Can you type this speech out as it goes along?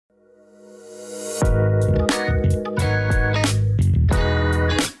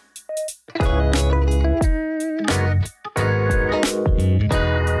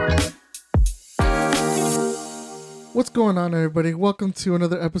going on, everybody? Welcome to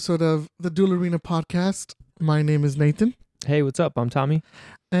another episode of the Duel Arena Podcast. My name is Nathan. Hey, what's up? I'm Tommy.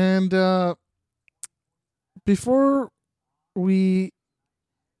 And before we...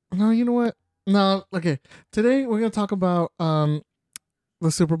 No, you know what? No, okay. Today, we're going to talk about the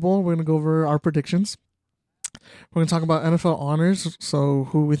Super Bowl. We're going to go over our predictions. We're going to talk about NFL honors, so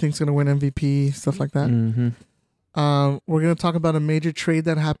who we think is going to win MVP, stuff like that. Mm-hmm. We're going to talk about a major trade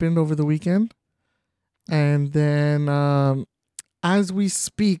that happened over the weekend. And then as we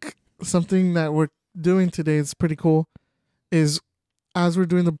speak, something that we're doing today is pretty cool, is as we're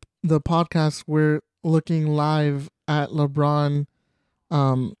doing the podcast, we're looking live at LeBron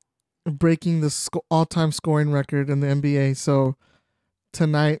breaking the all-time scoring record in the NBA. So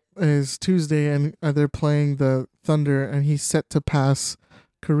tonight is Tuesday, and they're playing the Thunder, and he's set to pass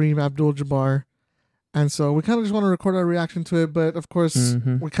Kareem Abdul-Jabbar. And so we kind of just want to record our reaction to it, but of course,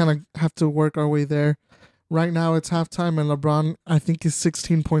 we kind of have to work our way there. Right now, it's halftime, and LeBron, I think, is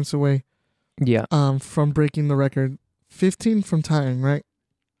 16 points away. Yeah. From breaking the record. 15 from tying, right?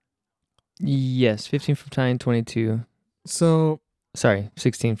 Yes, 15 from tying, 22. So... Sorry,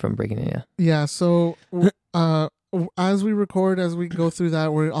 16 from breaking it, yeah. Yeah, so as we record, as we go through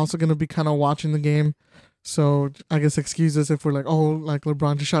that, we're also going to be kind of watching the game. So I guess excuse us if we're like, oh, like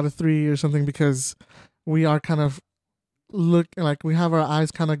LeBron just shot a 3 or something, because we are kind of we have our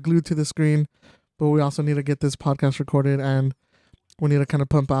eyes kind of glued to the screen, but we also need to get this podcast recorded, and we need to kind of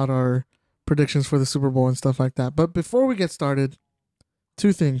pump out our predictions for the Super Bowl and stuff like that. But before we get started,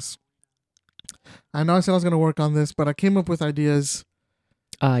 two things. I know I said I was going to work on this, but I came up with ideas.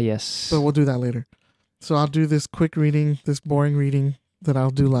 Yes. But we'll do that later. So I'll do this quick reading, this boring reading that I'll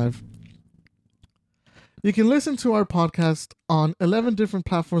do live. You can listen to our podcast on 11 different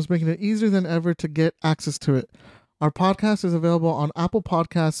platforms, making it easier than ever to get access to it. Our podcast is available on Apple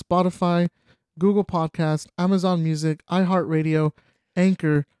Podcasts, Spotify, Google Podcasts, Amazon Music, iHeartRadio,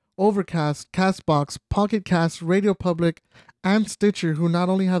 Anchor, Overcast, Castbox, Pocket Cast, Radio Public, and Stitcher, who not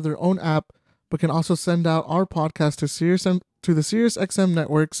only have their own app, but can also send out our podcast to the SiriusXM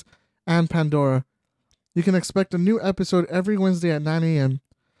networks and Pandora. You can expect a new episode every Wednesday at 9 a.m.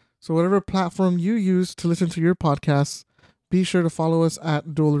 So whatever platform you use to listen to your podcasts, be sure to follow us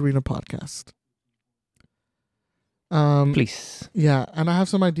at Duel Arena Podcast. Please. Yeah, and I have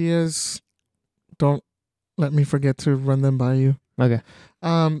some ideas. Don't let me forget to run them by you. Okay.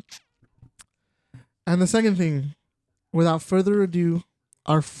 And the second thing, without further ado,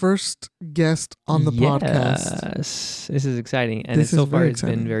 our first guest on the podcast. Yes. This is exciting. And This so is far, very it's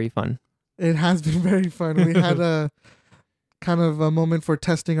exciting. been very fun. It has been very fun. We had a kind of a moment for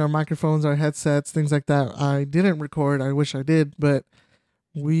testing our microphones, our headsets, things like that. I didn't record. I wish I did, but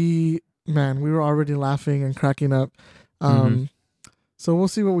we were already laughing and cracking up. So we'll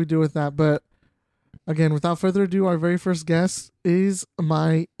see what we do with that. But again, without further ado, our very first guest is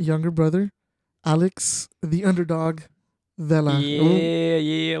my younger brother, Alex, the underdog, Vela.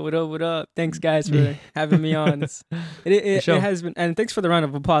 Yeah. What up? Thanks, guys, for having me on. It has been, and thanks for the round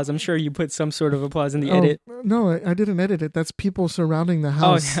of applause. I'm sure you put some sort of applause in the edit. No, I didn't edit it. That's people surrounding the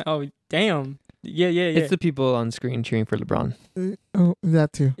house. Oh, damn. Yeah. It's the people on screen cheering for LeBron.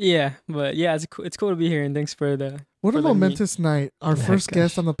 That too. Yeah, but yeah, it's cool to be here, and thanks for the. What a momentous night. Our Yeah, first gosh.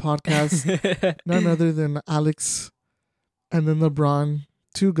 guest on the podcast, none other than Alex, and then LeBron,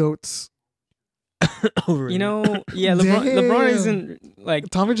 two goats. You know, yeah, LeBron isn't like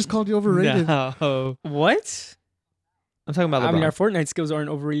Tommy just called you overrated. No. what? I'm talking about LeBron. I mean, our Fortnite skills aren't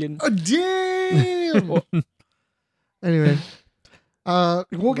overrated. Damn. Anyway,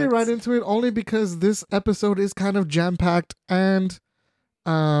 we'll get right into it, only because this episode is kind of jam-packed, and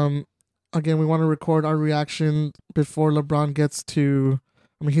again, we want to record our reaction before LeBron gets to...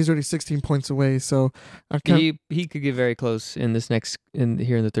 I mean, he's already 16 points away, so... He could get very close in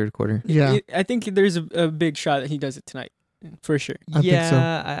here in the third quarter. Yeah. I think there's a big shot that he does it tonight, for sure. I think so.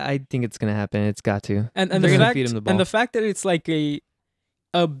 I think it's going to happen. It's got to. And They're the going to fact feed him the ball. and the fact that it's like a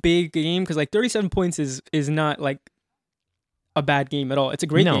big game, because like 37 points is not like a bad game at all. It's a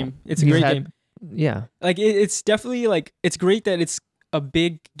great game. It's a great game. Yeah. Like it's definitely like it's great that it's a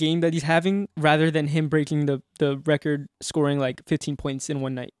big game that he's having rather than him breaking the record scoring like 15 points in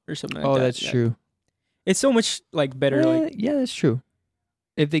one night or something like that. Oh, that's true. It's so much like better. Yeah, that's true.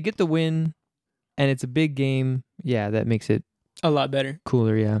 If they get the win and it's a big game, yeah, that makes it a lot better.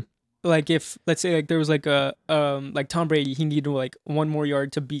 cooler, yeah. Like if let's say like there was like a like Tom Brady, he needed like one more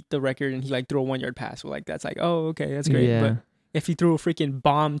yard to beat the record, and he like threw a 1 yard pass. Well, like that's like, oh, okay, that's great. Yeah. But if he threw a freaking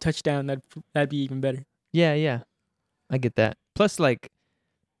bomb touchdown, that'd be even better. Yeah. I get that. Plus, like,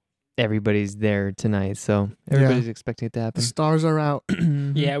 everybody's there tonight, so everybody's expecting it to The happen. stars are out.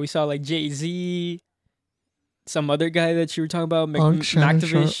 Yeah, we saw like Jay-Z, some other guy that you were talking about, Shannon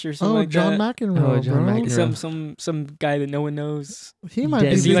McTavish or something like John that. McEnroe, Oh, John bro. McEnroe. Some guy that no one knows. He might be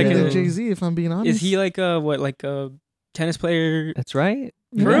Is he bigger like than a- Jay-Z, if I'm being honest. Is he like a tennis player? That's right.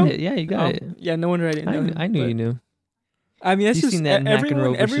 You For got real? it. Yeah, you got it. Yeah, no wonder I didn't know. I knew but- you knew. I mean, that's You just seen that everyone.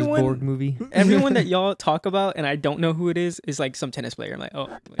 McEnroe versus Everyone, Borg movie? everyone that y'all talk about, and I don't know who it is like some tennis player. I'm like,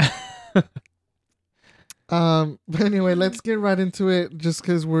 oh. But anyway, let's get right into it just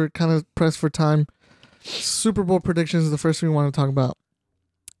because we're kind of pressed for time. Super Bowl predictions is the first thing we want to talk about.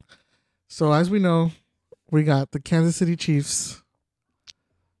 So as we know, we got the Kansas City Chiefs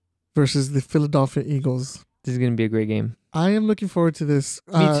versus the Philadelphia Eagles. This is gonna be a great game. I am looking forward to this.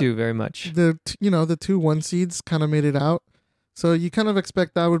 Me too, very much. The 2-1 seeds kind of made it out. So you kind of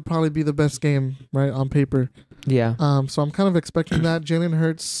expect that would probably be the best game, right, on paper. Yeah. So I'm kind of expecting that. Jalen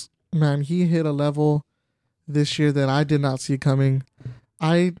Hurts, man, he hit a level this year that I did not see coming.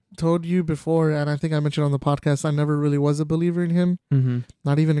 I told you before, and I think I mentioned on the podcast, I never really was a believer in him, Mm-hmm.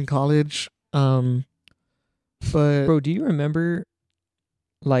 not even in college. But Bro, do you remember,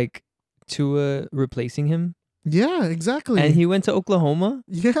 like, Tua replacing him? yeah, exactly. And he went to Oklahoma?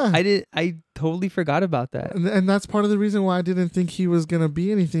 yeah. I totally forgot about that. And that's part of the reason why I didn't think he was going to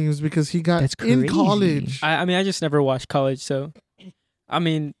be anything was because he got That's in crazy. college. I mean, I just never watched college, so I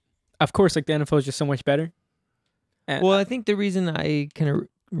mean, of course, like the NFL is just so much better. And Well, I think the reason I kind of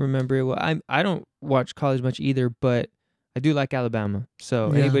remember it, I don't watch college much either, but I do like Alabama.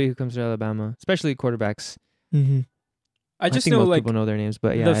 So Yeah. anybody who comes to Alabama, especially quarterbacks, Mm-hmm. I just think know most like people know their names,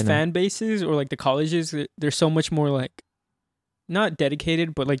 but yeah, the I know. fan bases or like the colleges, they're so much more like not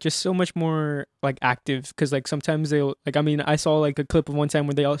dedicated, but like just so much more like active. Because like sometimes they'll like I mean I saw like a clip of one time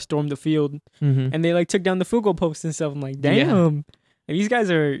where they all stormed the field Mhm. and they like took down the field goal post and stuff. I'm like, Yeah. damn, and these guys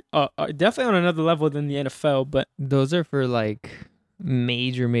are definitely on another level than the NFL. But Those are for like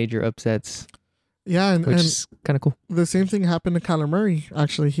major upsets, Yeah, which and is kind of cool. the same thing happened to Kyler Murray.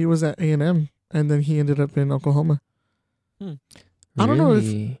 Actually, he was at A&M, and then he ended up in Oklahoma. I don't know if-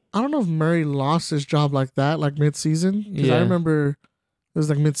 Really? I don't know if Murray lost his job like that, like mid-season. Because I Yeah. remember it was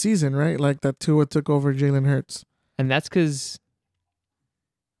like mid-season, right? Like that Tua took over Jalen Hurts. And that's because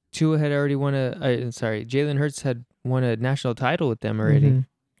Tua had already won Jalen Hurts had won a national title with them already. Mhm.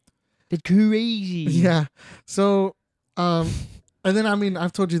 It's crazy. Yeah. So, and then I mean,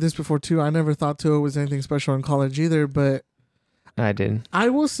 I've told you this before too. I never thought Tua was anything special in college either, but I did. I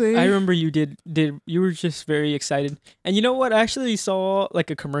will say, I remember you did you were just very excited. And you know what? I actually saw like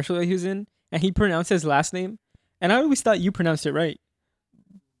a commercial that he was in, and he pronounced his last name, and I always thought you pronounced it right,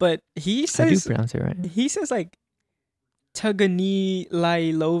 but he I do says pronounce it right. he says like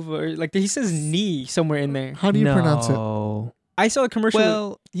Taganilailova, or like he says knee somewhere in there. how do you pronounce it? No. I saw a commercial.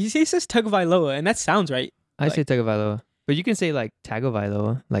 Well, he says Tagovailoa, and that sounds right. I say Tagovailoa, but you can say like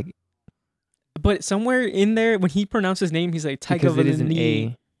Tagovailoa, like But somewhere in there, when he pronounced his name, he's like because it is an Tagovailoa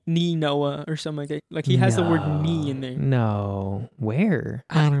A. knee Noah or something like that. Like he has the word knee in there. No, where?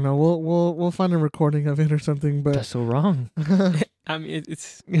 I don't know. We'll find a recording of it or something. But That's so wrong. I mean,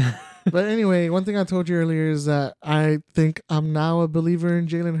 it's but anyway, one thing I told you earlier is that I think I'm now a believer in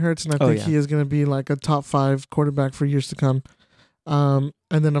Jalen Hurts, and I Oh, think yeah. he is going to be like a top 5 quarterback for years to come. And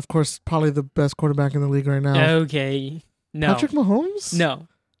then of course probably the best quarterback in the league right now, okay. No, Patrick Mahomes.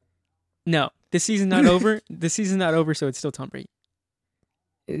 no. This season's not over. This season's not over, so it's still Tom Brady.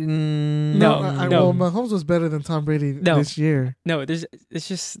 No, no. Well, Mahomes was better than Tom Brady No. this year. No, it's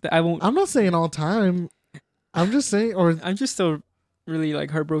just I won't. I'm not saying all time. I'm just saying, or I'm just still really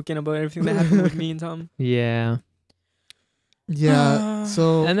like heartbroken about everything that happened with me and Tom. Yeah, yeah.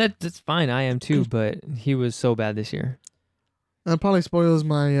 So and that's fine. I am too, but he was so bad this year. that probably spoils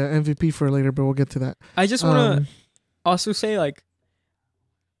my MVP for later, but we'll get to that. I just want to Um, also say like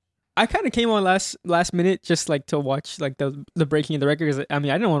I kind of came on last minute just like to watch like the breaking of the record. 'Cause, I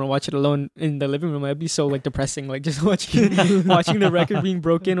mean, I didn't want to watch it alone in the living room. It'd be so like depressing, like just watching the record being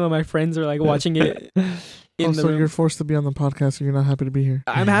broken while my friends are like watching it in also, the room. you're forced to be on the podcast, so you're not happy to be here.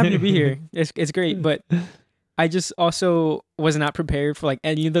 I'm happy to be here. It's great, but I just also was not prepared for like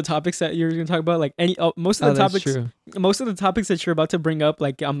any of the topics that you're going to talk about. Like most of the That's topics, true. most of the topics that you're about to bring up,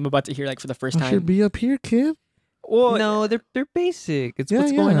 like I'm about to hear like for the first I should time. be up here, kid. Well, No, they're basic. It's Yeah,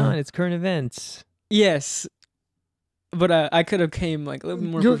 what's going yeah. on. It's current events. yes, but I could have came like a little bit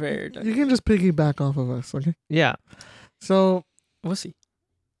more You're- prepared. You can just piggyback off of us, okay? Yeah. So, We'll see.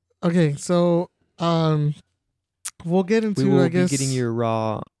 okay, so we'll get into, We will I guess, be getting your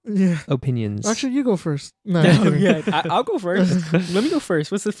raw yeah. opinions. Actually, you go first. No, I'm kidding. Yeah, I'll go first. Let me go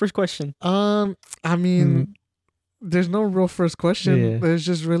first. What's the first question? I mean, there's no real first question. Yeah. There's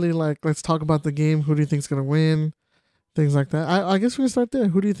just really like, let's talk about the game. Who do you think's gonna win? Things like that. I guess we can start there.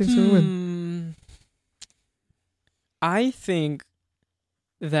 Who do you think's gonna win? I think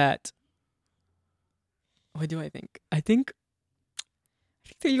that. What do I think? I think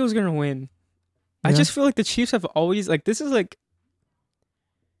the Eagles are gonna win. I Yeah. just feel like the Chiefs have always like this is like.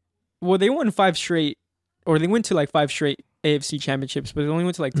 Well, they won 5 straight, or they went to like 5 straight AFC championships, but they only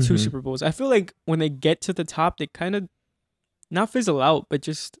went to like 2 Mhm. Super Bowls. I feel like when they get to the top, they kind of not fizzle out, but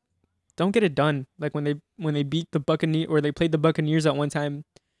just don't get it done. Like when they beat the Buccaneers, or they played the Buccaneers at one time,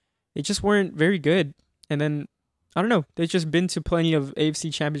 they just weren't very good. And then I don't know, they've just been to plenty of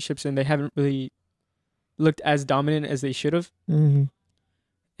AFC championships and they haven't really looked as dominant as they should have. Mm-hmm.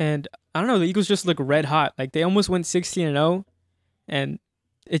 And I don't know, the Eagles just look red hot. Like they almost went 16-0, and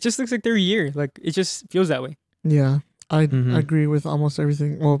it just looks like their year. Like it just feels that way. Yeah, I Mhm. agree with almost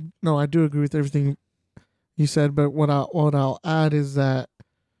everything. Well, no, I do agree with everything you said, but what I'll add is that,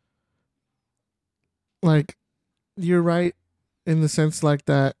 like, you're right in the sense like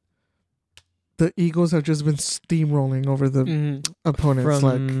that the Eagles have just been steamrolling over the Mm-hmm. opponents.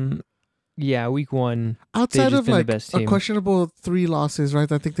 Like From week 1. outside just of been the like best a team. questionable 3 losses,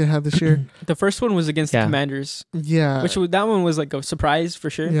 right? I think they had this year. The first one was against the Yeah. Commanders, Yeah, that one was like a surprise for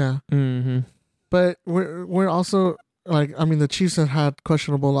sure. yeah. Mm-hmm. But we're also like, I mean, the Chiefs have had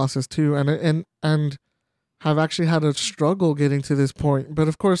questionable losses too, and have actually had a struggle getting to this point. But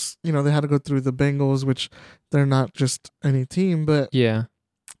of course, you know, they had to go through the Bengals, which they're not just any team. But Yeah.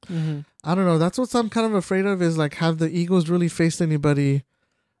 Mm-hmm. I don't know. That's what I'm kind of afraid of, is like, have the Eagles really faced anybody?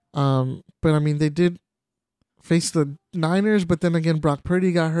 But I mean, they did face the Niners, but then again, Brock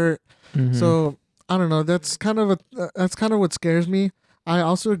Purdy got hurt. Mhm. So I don't know. That's kind of what scares me. I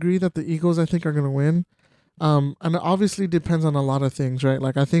also agree that the Eagles, I think, are going to win. And it obviously depends on a lot of things, right?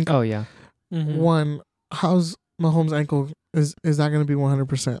 Like I think Oh yeah. Mm-hmm. one, how's Mahomes' ankle? Is that going to be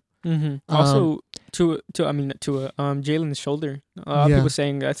 100%? Mm-hmm. Also, to Jalen's shoulder. A lot of Yeah. people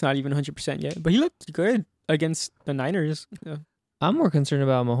saying that's not even 100% yet, but he looked good against the Niners. Yeah, I'm more concerned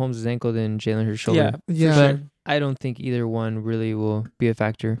about Mahomes' ankle than Jalen Hurts' shoulder. yeah, for Yeah. sure. I don't think either one really will be a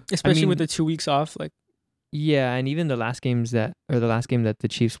factor. Especially I mean, with the 2 weeks off. Like, yeah, and even the last game that the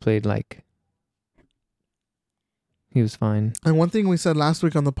Chiefs played, like, he was fine. And one thing we said last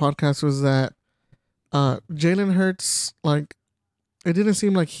week on the podcast was that Jalen Hurts, like, it didn't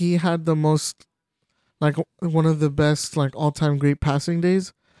seem like he had the most, like, one of the best, like, all-time great passing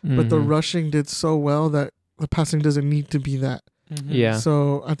days, but the Mhm. rushing did so well that the passing doesn't need to be that. Yeah.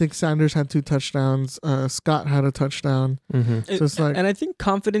 So I think Sanders had 2 touchdowns. Scott had a touchdown. Mhm. So it's like, and I think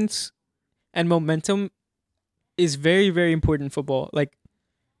confidence and momentum is very, very important in football. Like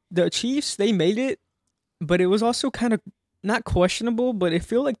the Chiefs, they made it, but it was also kind of not questionable, but I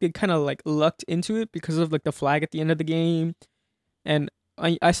feel like they kind of like lucked into it because of like the flag at the end of the game. And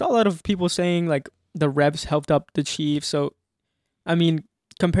I saw a lot of people saying like the reps helped up the Chiefs. So, I mean,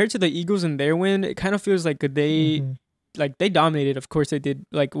 compared to the Eagles and their win, it kind of feels like they mhm. like they dominated. Of course, they did,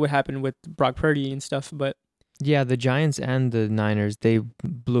 like what happened with Brock Purdy and stuff. But Yeah, the Giants and the Niners, they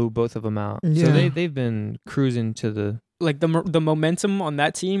blew both of them out. Yeah. So they've been cruising to the like the momentum on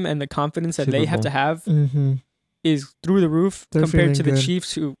that team and the confidence that Super they have Bowl. to have Mm-hmm. is through the roof They're compared to feeling the good.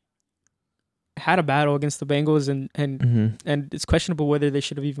 Chiefs, who had a battle against the Bengals and Mhm. it's questionable whether they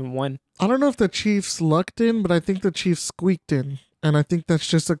should have even won. I don't know if the Chiefs lucked in, but I think the Chiefs squeaked in. And I think that's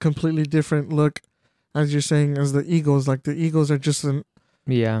just a completely different look, as you're saying, as the Eagles. Like the Eagles are just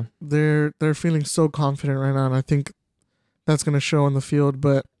Yeah. they're feeling so confident right now, and I think that's gonna show on the field.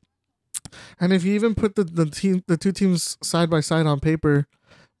 But and if you even put the 2 teams side by side on paper,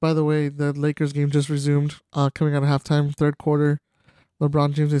 by the way, the Lakers game just resumed, coming out of halftime, third quarter.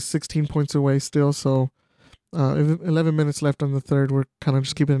 LeBron James is 16 points away still, so 11 minutes left on the third. We're kind of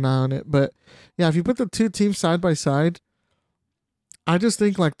just keeping an eye on it. But yeah, if you put the 2 teams side by side, I just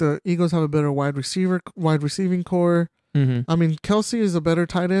think like the Eagles have a better wide receiving core. Mhm. I mean, Kelsey is a better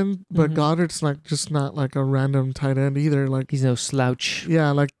tight end, but Mhm. Goddard's like just not like a random tight end either. Like, He's no slouch.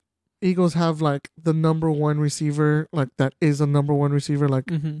 yeah, like Eagles have like the number 1 receiver, like that is a number 1 receiver, like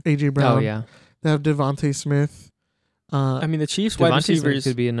Mm-hmm. AJ Brown. Oh yeah. They have Devontae Smith. I mean, the Chiefs wide Devontae Smith receivers.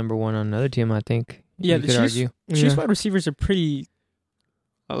 could be a number 1 on another team, I think. Yeah, you the could Chiefs- argue. Chiefs Yeah. wide receivers are pretty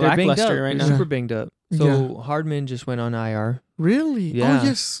They're banged up. lackluster right They're now. super banged up. So Hardman just went on IR. Really? Yeah. Oh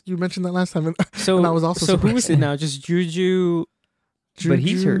yes, you mentioned that last time. And So And I was also so who is surprised. it now? Just Juju, But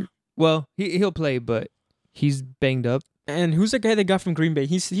he's Juju- hurt. Well, he'll play, but he's banged up. and who's the guy they got from Green Bay?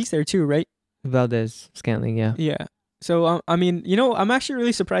 He's there too, right? Valdez Scantling, yeah. Yeah. So I mean, I'm actually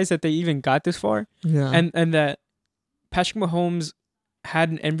really surprised that they even got this far, Yeah. and that Patrick Mahomes had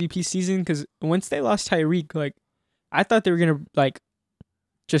an MVP season, because once they lost Tyreek, like I thought they were gonna like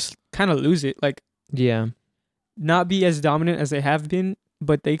just kind of lose it, like Yeah. not be as dominant as they have been,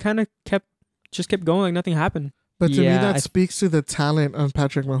 but they kind of kept going like nothing happened. But to me, Yeah, that speaks to the talent of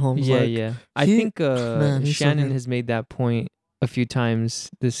Patrick Mahomes. Yeah, like, yeah. I he- think man, he's so Shannon good. has made that point a few times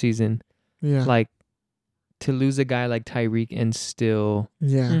this season. Yeah. Like, to lose a guy like Tyreek and still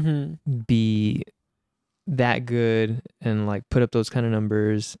Yeah. Mm-hmm. be that good and like put up those kind of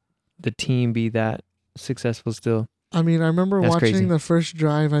numbers, the team be that successful still. I mean, I remember That's watching crazy. the first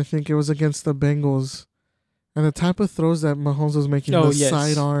drive. I think it was against the Bengals, and the type of throws that Mahomes was making, Oh, the yes.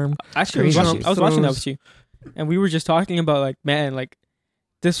 sidearm. Actually, Crazy. I was watching that Throws. with you, and we were just talking about like, man, like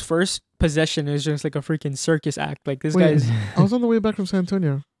this first possession is just like a freaking circus act. Like this Wait. guy's. I was on the way back from San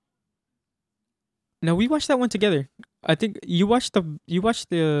Antonio. No, we watched that one together. I think you watched the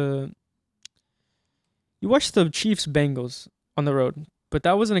Chiefs Bengals on the road, but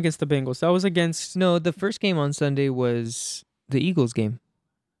that wasn't against the Bengals. That was against. No, the first game on Sunday was the Eagles game.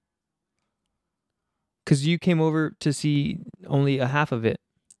 Because you came over to see only a half of it.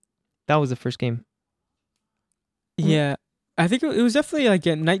 That was the first game. Yeah, I think it was definitely like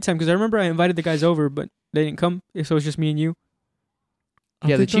at nighttime because I remember I invited the guys over, but they didn't come, so it was just me and you.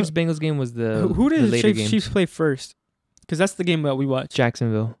 Yeah, the think Chiefs Bengals game was the Who the did the later game. Chiefs play first? Because that's the game that we watched.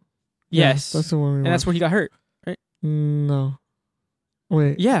 Jacksonville. Yes, that's the one. and that's where he got hurt. No.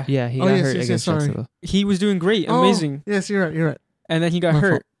 Wait. Yeah, Yeah, he Oh, got yes, hurt yes, yes, against sorry. Jacksonville. he was doing great, Oh, amazing, yes, you're right. You're right. and then he got My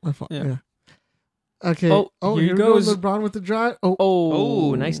hurt. fault. My fault. Yeah. Yeah. Okay. Oh, here here goes goes- LeBron with the drive. Oh,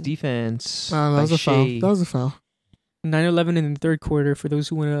 Oh, nice defense. that by was a foul. Shea. That was a foul. 9-11 in the third quarter for those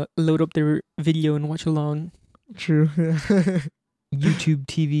who want to load up their video and watch along. True. Yeah. YouTube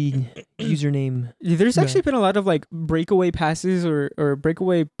TV username. There's Yeah. actually been a lot of like breakaway passes or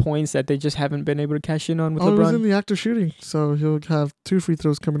breakaway points that they just haven't been able to cash in on with Oh, he was LeBron. in the act of shooting, so he'll have 2 free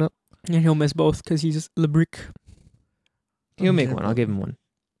throws coming up. And he'll miss both because he's LeBrick. He'll make Okay. one. I'll give him one.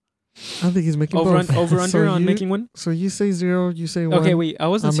 I think he's making Over both. over under So on you- making one. So you say 0, you say 1. Okay, wait. I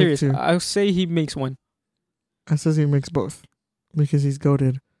wasn't I'll make serious. 2. I'll say he makes one. I says he makes both because he's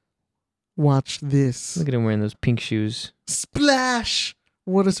goated. Watch this. Look at him wearing those pink shoes. Splash!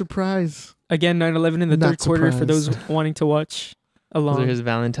 What a surprise. Again, 9-11 in the Not third quarter for those surprised. wanting to watch Those along. are his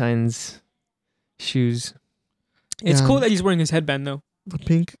Valentine's shoes. It's Yeah. cool that he's wearing his headband though. The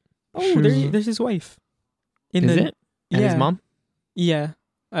pink. Oh, there, Shoes. there's his wife. Is it? And yeah, his mom? Yeah,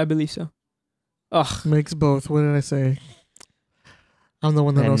 I believe so. Ugh. Makes both. What did I say? I'm the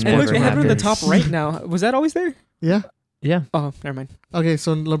one that And knows And look, sports. they have him in the happens. top right now. Was that always there? Yeah. Yeah. Oh, never mind. Okay,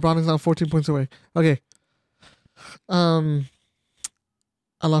 so LeBron is now 14 points away. Okay.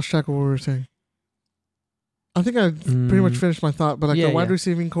 I lost track of what we were saying. I think I pretty much finished my thought, but like Yeah, the wide yeah.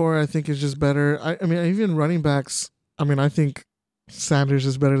 receiving core, I think is just better. I mean, even running backs. I mean, I think Sanders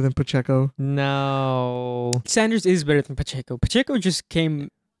is better than Pacheco. No. Sanders is better than Pacheco. Pacheco just came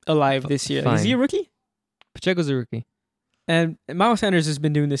alive this year. Is he a fine. rookie? Pacheco's a rookie. And Miles Sanders has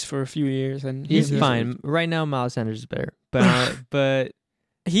been doing this for a few years, and He's Yeah. fine. Right now, Miles Sanders is better. But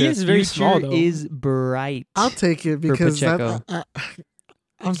he the is very future small though. is bright. I'll take it because Pacheco.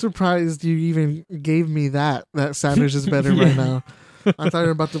 I'm surprised you even gave me that Sanders is better Yeah. right now. I thought you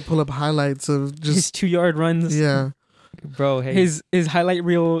were about to pull up highlights of his just 2-yard runs. yeah. Bro, hey, His highlight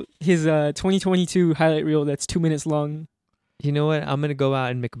reel, his 2022 highlight reel that's 2 minutes long. you know what? I'm going to go out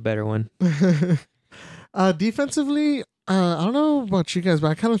and make a better one. Defensively, I don't know about you guys, but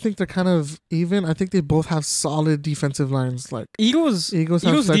I kind of think they're kind of even. I think they both have solid defensive lines. Like Eagles Eagles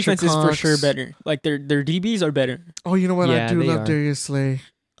have Fletcher defense is for Cox. sure better. Like their DBs are better. Oh, you know what? I Yeah, do they love are. Darius Slay.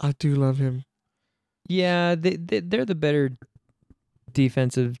 I do love him. Yeah, they're the better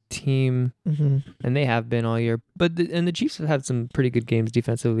defensive team, Mm-hmm. and they have been all year. But the Chiefs have had some pretty good games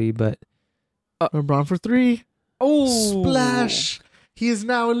defensively, but LeBron for 3. Oh, Splash! He is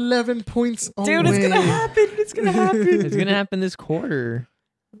now 11 points away. Dude, it's gonna happen. It's gonna happen. it's going to happen this quarter.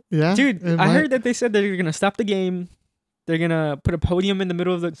 Yeah, Dude, it I might. heard that they said they're gonna stop the game. They're gonna put a podium in the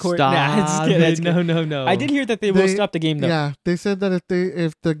middle of the court. Stop Nah, it's good, it. that's good. No. I did hear that they will They- stop the game though. Yeah, they said that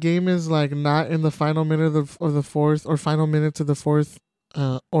if the game is like not in the final minute of the fourth or final minutes of the fourth,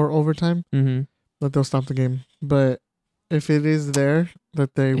 or overtime, Mm-hmm. that they'll stop the game. But if it is there,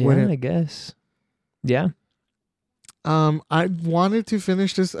 that they Yeah, wouldn't. I guess. Yeah. I wanted to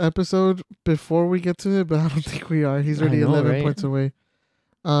finish this episode before we get to it, but I don't think we are. He's I already know, 11 right? points away.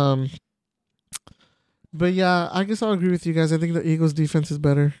 But yeah, I guess I'll agree with you guys. I think the Eagles' defense is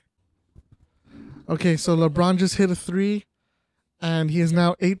better. Okay, so LeBron just hit a 3, and he is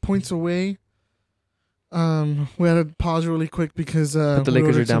now 8 points away. We had to pause really quick because But the we Lakers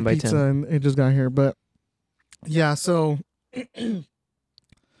are ordered some down by pizza 10. and it just got here. But yeah, so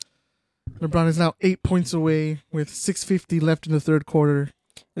LeBron is now 8 points away with 6:50 left in the third quarter.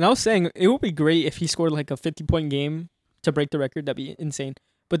 And I was saying it would be great if he scored like a 50-point game to break the record. That'd be insane.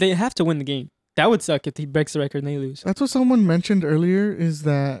 But they have to win the game. That would suck if he breaks the record and they lose. That's what someone mentioned earlier. Is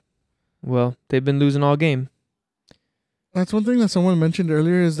that Well, they've been losing all game. that's one thing that someone mentioned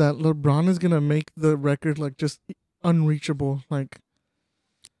earlier is that LeBron is gonna make the record like just unreachable. Like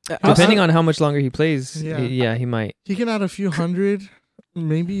Depending on how much longer he plays, Yeah. yeah, he might. he can add a few hundred,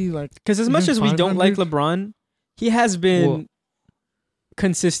 maybe like Because as much even as we don't like 500. LeBron, he has been Well-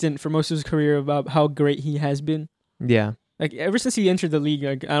 consistent for most of his career about how great he has been. Yeah. Like ever since he entered the league,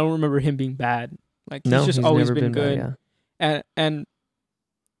 like, I don't remember him being bad. Like No, he's just he's always never been bad, good. yeah. And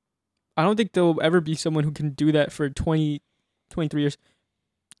I don't think there'll ever be someone who can do that for 20, 23 years,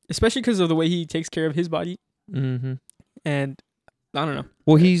 especially because of the way he takes care of his body. Mm-hmm. And I don't know.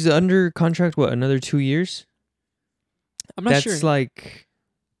 Well, he's under contract, what, another 2 years? I'm not sure.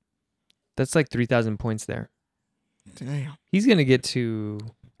 That's like 3,000 points there. damn. He's going to get to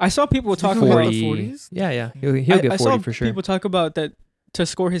I saw people talk gonna about get the 40. 40s? Yeah. He'll get 40 I saw for sure. people talk about that to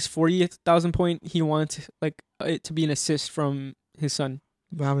score his 40,000 point. He wanted it to be an assist from his son,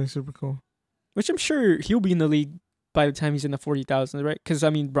 That'd be super cool. which I'm sure he'll be in the league by the time he's in the 40,000, right? Because I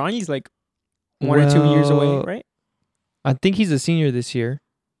mean, Bronny's like 1 or 2 years away, Well, right? I think he's a senior this year.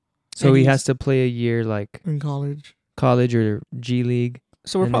 So And he he's- has to play a year like In college. college or G League.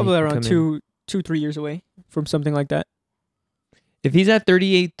 So we're and then probably he can around come 3 years away from something like that. If he's at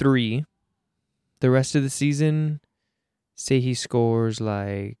 38-3, the rest of the season, say he scores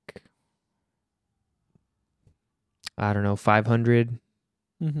like, I don't know, 500,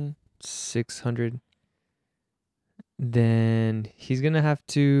 Mm-hmm. 600, then he's going to have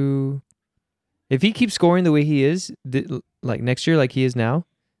to, if he keeps scoring the way he is, like next year, like he is now,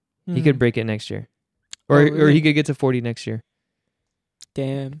 he could break it next year. Or Oh, or really? he could get to 40 next year,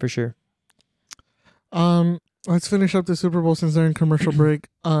 Damn. for sure. Let's finish up the Super Bowl since they're in commercial break.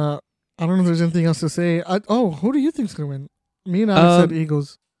 I don't know if there's anything else to say. Who do you think's gonna win? Me and Adam said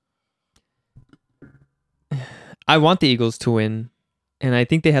Eagles. I want the Eagles to win, and I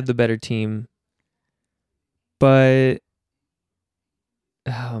think they have the better team. But,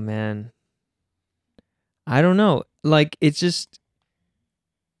 oh man, I don't know. Like, it's just,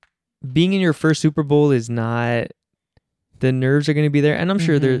 being in your first Super Bowl is not, the nerves are going to be there. And I'm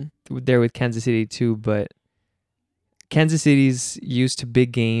sure they're there with Kansas City too, but Kansas City's used to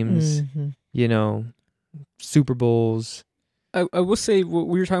big games, Mhm. you know, Super Bowls. I will say,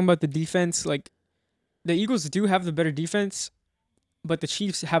 we were talking about the defense. Like, the Eagles do have the better defense, but the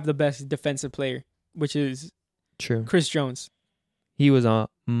Chiefs have the best defensive player, which is True. Chris Jones. He was a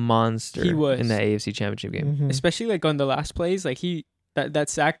monster He was. in the AFC Championship game. Mhm. Especially like on the last plays, like that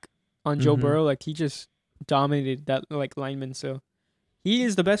sack on Joe Mhm. Burrow, like he just dominated that like lineman. So he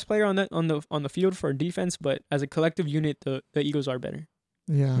is the best player on the field for defense, but as a collective unit, the Eagles are better.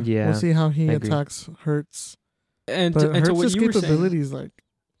 Yeah. Yeah, We'll see how he I agree. attacks Hurts. And But to what Hurts' you were saying, capability is like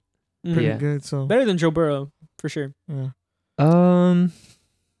pretty Yeah. good. So better than Joe Burrow for sure. yeah.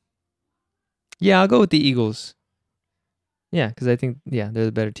 Yeah, I'll go with the Eagles. Yeah, because I think they're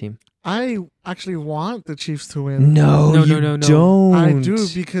the better team. I actually want the Chiefs to win. No, No, you no, no. don't. I do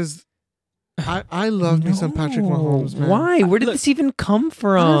because I love me some Patrick Mahomes, man. Why? Where did Look, this even come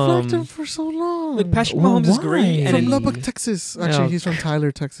from? I've liked him for so long. Like Patrick Well, Mahomes is great, why? and from then Lubbock, Texas. Actually, Oh, he's from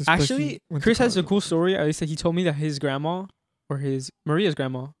Tyler, Texas. but he actually, went to Chris has a college. cool story. At least he told me that his grandma or his Maria's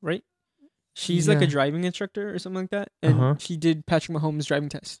grandma, right? She's like a Yeah. driving instructor or something like that, and Uh-huh. she did Patrick Mahomes' driving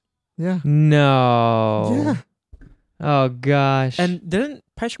test. Yeah. No. Yeah. Oh gosh. And didn't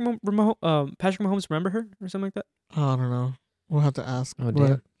Patrick Mahomes remember her or something like that? I don't know. We'll have to ask. Oh, But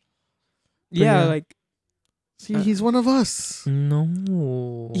damn. Yeah, yeah. like see, he's one of us.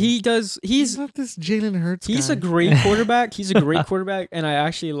 No. he does. He's He's not this Jalen Hurts. he's guy. a great quarterback. He's a great quarterback, and I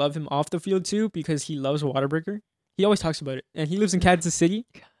actually love him off the field too because he loves Whataburger. He always talks about it, and he lives in Kansas City.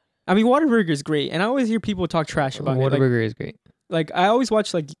 I mean, Whataburger is great, and I always hear people talk trash about it. Whataburger is great. Like I always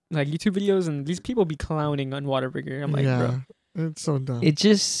watch like YouTube videos, and these people be clowning on Whataburger. I'm like, bro, It's so dumb. It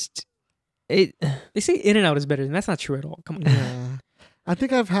just they say In-N-Out is better, and that's not true at all. Come on. Yeah. I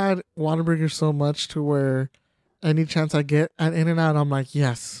think I've had Whataburger so much to where any chance I get at In-N-Out, I'm like,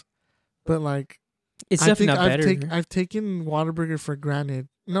 yes. But like, It's I definitely think not better. I've taken Whataburger for granted.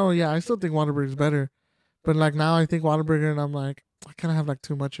 No, yeah, I still think Whataburger's better. But like now I think Whataburger and I'm like, I kind of have like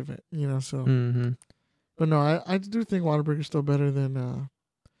too much of it, you know, so. Mm-hmm. But no, I do think Whataburger's still better than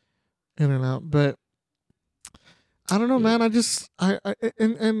In-N-Out. But I don't know, man.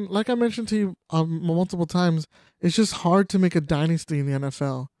 And like I mentioned to you multiple times, it's just hard to make a dynasty in the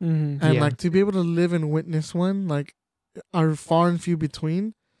NFL. Mm-hmm. And Yeah. like to be able to live and witness one, like, are far and few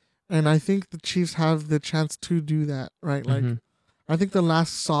between. And I think the Chiefs have the chance to do that, right? Like, Mhm. I think the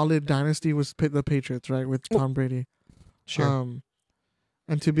last solid dynasty was the Patriots, right, with Tom Brady. Sure.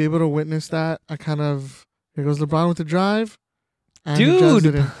 And to be able to witness that, here goes LeBron with the drive. And he drives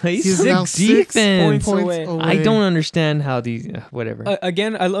Dude, it in. he's now sick defense. points away. I don't understand how these whatever.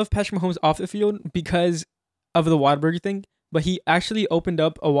 Again, I love Patrick Mahomes off the field because of the Whataburger thing, but he actually opened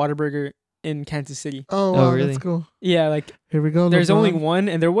up a Whataburger in Kansas City. Oh, wow, really? that's cool. Yeah, like Here we go. there's LeBron. only one,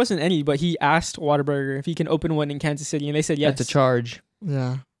 and there wasn't any, but he asked Whataburger if he can open one in Kansas City, and they said yes. That's a charge.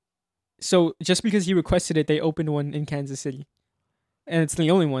 Yeah. So just because he requested it, they opened one in Kansas City, and it's the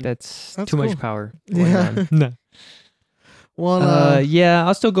only one. That's That's too cool. much power. going Yeah. on. No. Well, Yeah,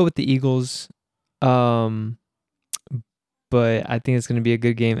 I'll still go with the Eagles. But I think it's gonna be a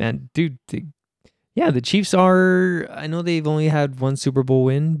good game. And dude, the Chiefs are. I know they've only had one Super Bowl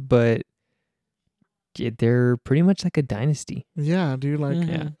win, but they're pretty much like a dynasty. yeah, dude. Like, Mhm.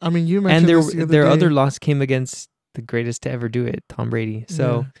 Yeah. I mean, you And mentioned this the their other other day. loss came against the greatest to ever do it, Tom Brady.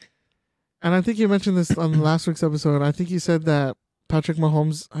 So Yeah. And I think you mentioned this on last week's episode. I think you said that Patrick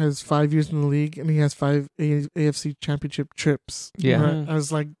Mahomes has 5 years in the league and he has 5 AFC championship trips. Yeah. Right? I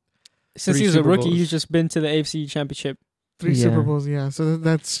was like Since 3 he was a Super rookie, Bowls. he's just been to the AFC Championship. 3 Yeah. Super Bowls. Yeah. So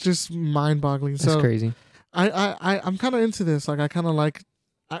that's just mind boggling. that's So crazy. I'm kind of into this. Like, I kind of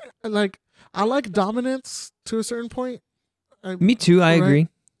I like dominance to a certain point. Me too. I Right? agree.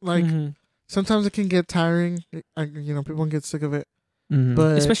 Like, Mhm. sometimes it can get tiring. People can get sick of it. Mhm.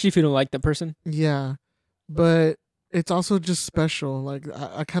 But Especially if you don't like the person. yeah, but it's also just special. Like,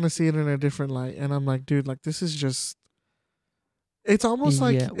 I kind of see it in a different light, and I'm like, dude, like, this is just. It's almost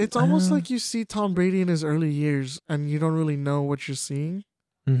like Yeah, you see Tom Brady in his early years, and you don't really know what you're seeing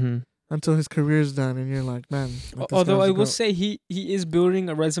Mhm. until his career's done, and you're like, man. Like, this Although guy's I the will GOAT. say he is building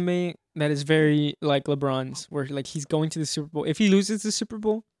a resume that is very like LeBron's, where like he's going to the Super Bowl. If he loses the Super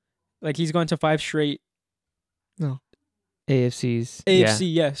Bowl, like he's gone to 5 straight AFCs.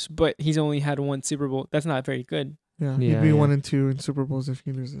 AFC, yes, but he's only had 1 Super Bowl. That's not very good. Yeah, Yeah, he'd be yeah. 1 and 2 in Super Bowls if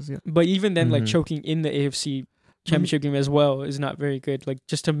he loses. Yeah, But even then, like Mhm. choking in the AFC Championship game as well is not very good. Like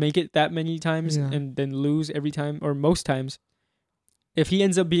just to make it that many times Yeah. and then lose every time or most times. If he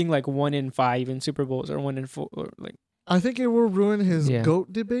ends up being like 1 in 5 in Super Bowls or 1 in 4, or like I think it will ruin his Yeah.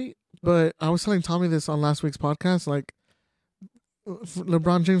 GOAT debate. But I was telling Tommy this on last week's podcast. Like,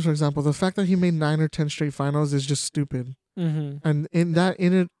 LeBron James, for example, the fact that he made 9 or 10 straight finals is just stupid. And in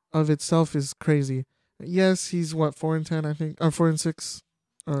it of itself is crazy. Yes, he's 4 and 10, I think, or 4 and 6,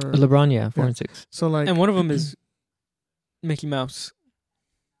 or LeBron, 4 Yeah. and 6. so like. and one of them is Mickey Mouse.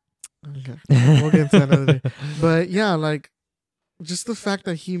 Okay, we'll get into that another day. But yeah, like, just the fact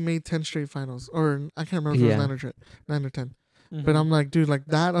that he made 10 straight finals, or I can't remember if it Yeah. was 9 or 10. Mhm. But I'm like, dude, like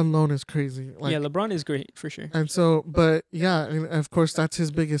that alone is crazy. Like, yeah, LeBron is great for sure. and so, but yeah, and of course that's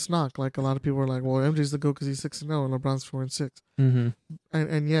his biggest knock. Like, a lot of people are like, well, MJ's the GOAT because he's 6-0 and LeBron's 4 and 6. Mm-hmm.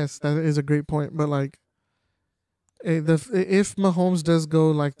 And yes, that is a great point. But like, if Mahomes does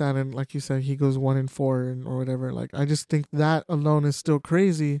go like that, and like you said, he goes 1 and 4 and or whatever, like, I just think that alone is still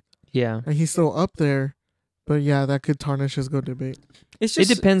crazy, Yeah. and he's still up there. But yeah, that could tarnish his GOAT debate. It's It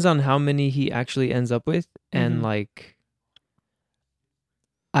just depends on how many he actually ends up with. And Mhm. like,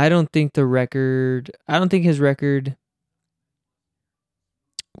 I don't think his record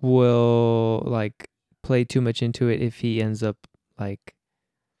will like play too much into it if he ends up like,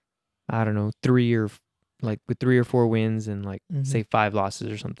 I don't know, 3 or like with 3 or 4 wins and like Mhm. say 5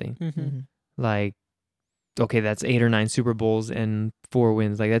 losses or something. Mhm. Mhm. Like, okay, that's 8 or 9 Super Bowls and 4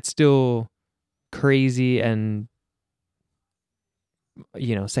 wins. Like, that's still crazy and,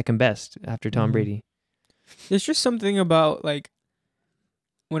 second best after Tom Mhm. Brady. There's just something about like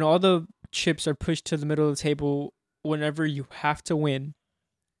when all the chips are pushed to the middle of the table, whenever you have to win,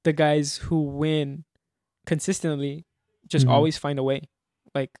 the guys who win consistently just Mhm. always find a way.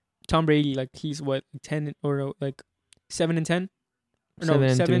 Like Tom Brady, like he's 10 or no, like 7 and 10? Or no, 7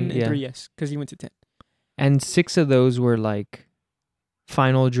 and 7 3, and yeah. 3, yes, because he went to 10. And 6 of those were like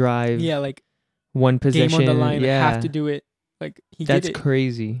final drive, Yeah, like one possession. game on the line, yeah, have to do it. Like he that's did it.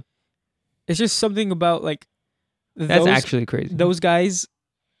 crazy. It's just something about like That's actually crazy. those guys,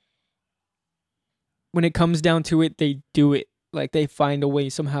 when it comes down to it, they do it. Like they find a way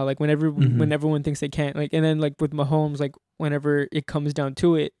somehow. Like whenever Mhm. when everyone thinks they can't. Like, and then like with Mahomes, like whenever it comes down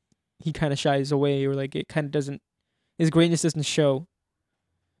to it, he kind of shies away, or like it kind of doesn't. His greatness doesn't show.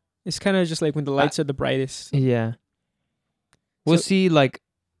 It's kind of just like when the lights are the brightest. Yeah. We'll So- see. Like,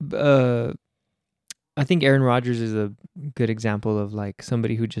 I think Aaron Rodgers is a good example of like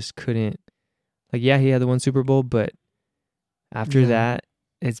somebody who just couldn't. Like, yeah, he had the 1 Super Bowl, but after Yeah. that,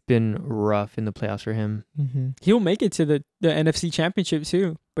 it's been rough in the playoffs for him. Mm-hmm. He'll make it to the NFC Championship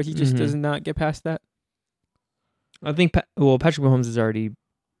too, but he just Mhm. does not get past that. I think, Patrick Mahomes is already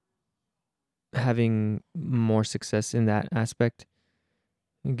having more success in that aspect.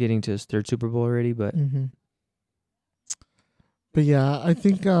 getting to his third Super Bowl already, but But yeah, I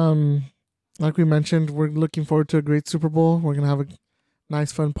think like we mentioned, we're looking forward to a great Super Bowl. We're gonna have a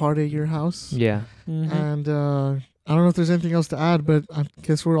nice fun party at your house. yeah. And I don't know if there's anything else to add, but I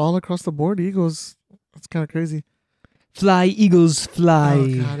guess we're all across the board. Eagles. It's kind of crazy. Fly, Eagles, fly.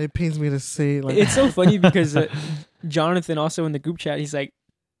 Oh God, it pains me to say it like It's so funny because Jonathan also in the group chat, he's like,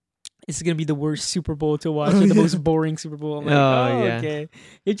 "It's gonna be the worst Super Bowl to watch, or the most boring Super Bowl." I'm like, Oh, yeah. okay.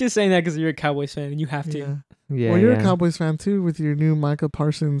 You're just saying that because you're a Cowboys fan and you have to. Yeah. Yeah, Well, you're a yeah. Cowboys fan too with your new Micah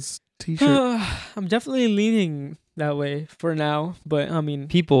Parsons T-shirt. I'm definitely leaning that way for now, but I mean,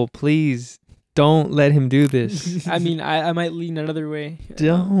 People, please don't let him do this. I mean, I might lean another way.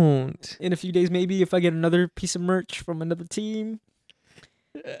 Don't. In a few days, maybe if I get another piece of merch from another team,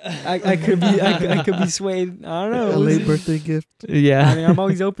 I could be I could be swayed. I don't know. A late birthday gift. Yeah. I mean, I'm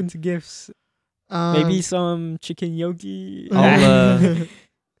always open to gifts. Maybe Um, some chicken yogi.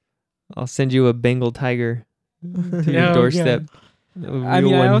 I'll send you a Bengal tiger to your Yeah, doorstep. I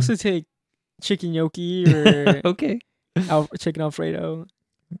mean, I also take chicken yoki or Okay, chicken Alfredo.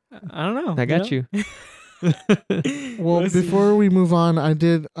 I don't know. I got you. Well, Let's see. before we move on, I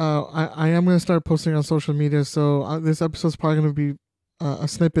did. I am gonna start posting on social media. So this episode's probably gonna be a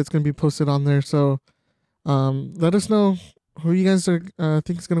snippet's gonna be posted on there. So, let us know who you guys are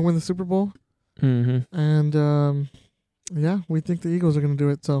think is gonna win the Super Bowl, and yeah, we think the Eagles are gonna do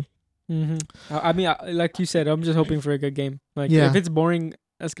it. So I mean, like you said, I'm just hoping for a good game. Like, Yeah. if it's boring,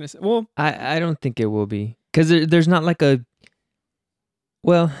 that's gonna. Well, I don't think it will be because there's not like a.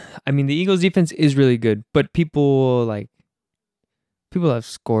 Well, I mean, the Eagles' defense is really good, but people have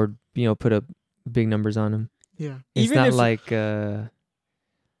scored, put up big numbers on them. yeah, It's Even not if- like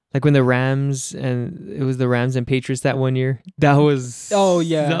when the Rams and Patriots that one year. That was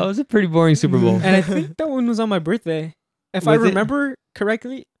yeah. that was a pretty boring Super Bowl. and I think that one was on my birthday. If I Was it? remember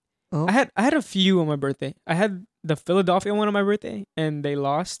correctly, Oh. I had a few on my birthday. I had the Philadelphia one on my birthday, and they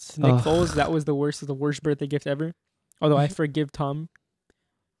lost. Nick Ugh. Foles. That was the worst birthday gift ever. Although I forgive Tom.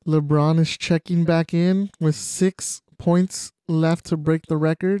 LeBron is checking back in with 6 points left to break the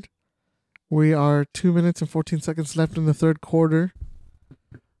record. We are 2 minutes and 14 seconds left in the third quarter.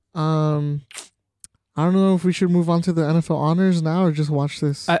 I don't know if we should move on to the NFL honors now or just watch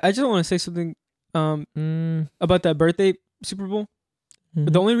this. I just want to say something Mm, about that birthday Super Bowl.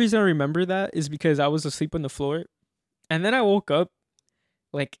 Mhm. The only reason I remember that is because I was asleep on the floor, and then I woke up,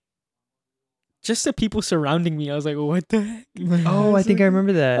 like, just the people surrounding me. I was like, "What the heck?" oh, I think I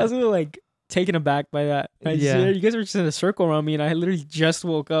remember I was that. a little like taken aback by that. Yeah. You guys were just in a circle around me, and I literally just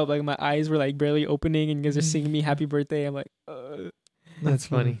woke up. Like, my eyes were like barely opening, and you guys are singing me "Happy Birthday." I'm like, That's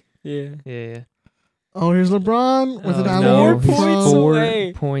funny. yeah. Yeah. Oh, here's LeBron with an Oh, alley no, oop he's points from- 4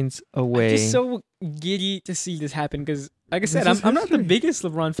 away. points I'm away. just so giddy to see this happen because, like I said, This is I'm not the history. biggest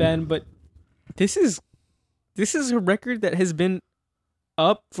LeBron fan, but this is a record that has been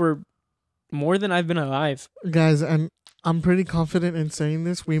up for more than I've been alive. Guys, and I'm pretty confident in saying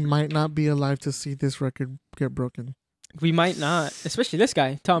this. We might not be alive to see this record get broken. We might not, especially this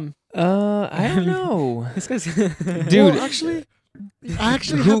guy, Tom. I don't know. This guy's Dude. Well, actually, I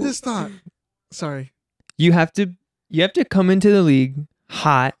actually Who- had this thought. Sorry. You have to come into the league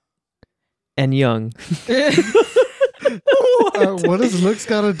hot and young. What does looks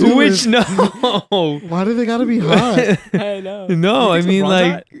gotta do Which with... no. Why do they gotta be hot? I know. No, I You think mean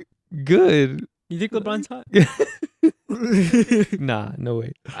LeBron's like good. You think LeBron's hot? Nah, no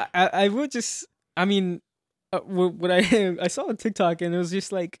way. I would just. I mean, what I saw on TikTok and it was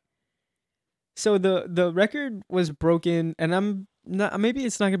just like. So the record was broken, and I'm not. Maybe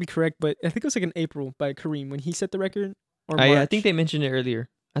it's not gonna be correct, but I think it was like in April by Kareem when he set the record. Or I March. think they mentioned it earlier.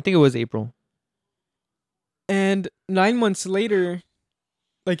 I think it was April. And 9 months later,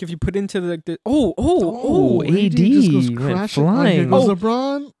 like if you put into the AD just goes went crashing. flying. Here goes Oh.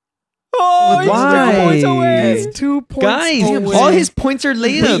 LeBron. he's Why? 2 points away. He's 2 points Guys, away. all his points are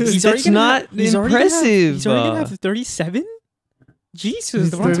Wait, layups. he's That's already gonna not have- he's already gonna have- impressive. He's already gonna have 37. Jesus,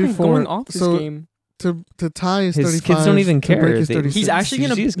 He's LeBron's been 34. going off this So- game. To tie is His 35. kids don't even to care. break is They- 36. He's actually Did you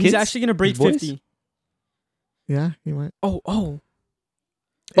gonna see his he's kids? actually gonna break His boys? 50. Yeah, he might. Oh.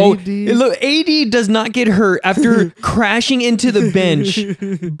 Oh, AD. look, AD does not get hurt after crashing into the bench,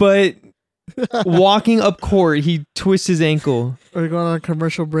 but walking up court, he twists his ankle. We're going on a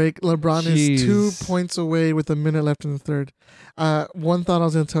commercial break. LeBron is 2 Jeez. points away with a minute left in the third. One thought I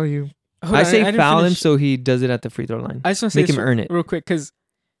was going to tell you. Hold I on, say didn't foul him finish. so he does it at the free throw line. I just want to say Make him this earn it. real quick because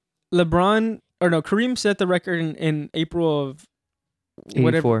Kareem set the record in April of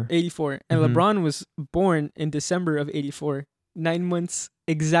whatever 84, and Mhm. LeBron was born in December of 84, 9 months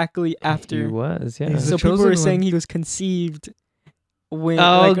exactly He after. was, yeah. He's So the people chosen were one. saying he was conceived when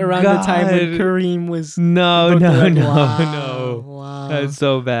Oh, like around the time when God. Kareem was No, broke the no, record. no, Wow. no. Wow. That's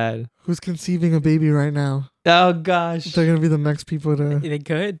so bad. Who's conceiving a baby right now? Oh gosh. They're gonna be the next people to. They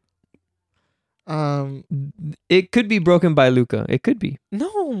could. It could be broken by Luca. It could be. No.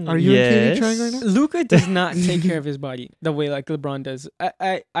 Are you and Katie trying right now? Luca does not take care of his body the way like LeBron does.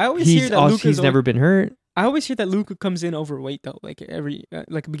 I always hear that Luca's He's never been hurt. I always hear that Luca comes in overweight though, like every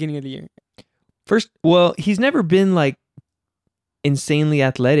like beginning of the year. Well, he's never been like insanely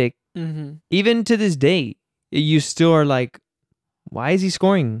athletic. Mm-hmm. Even to this day, you still are like, why is he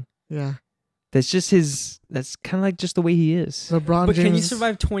scoring? Yeah. That's just his. That's kind of like just the way he is. LeBron But James. can you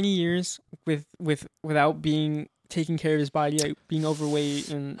survive 20 years without being taking care of his body, like being overweight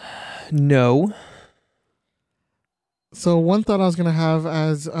and? No. So one thought I was gonna have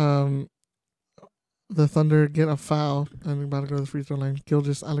as the Thunder get a foul and they're about to go to the free throw line.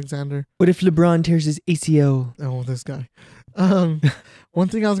 Gilgeous Alexander. What if LeBron tears his ACL? Oh, this guy. One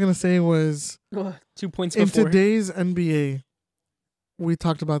thing I was gonna say was 2 points in before. today's NBA, we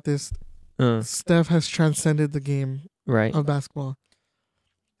talked about this. Steph has transcended the game Right. of basketball.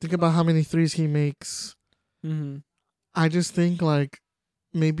 Think about how many threes he makes. Mm-hmm. I just think like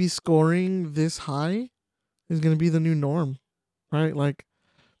maybe scoring this high is going to be the new norm, right? Like,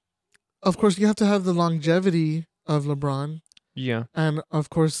 of course, you have to have the longevity of LeBron Yeah. and, of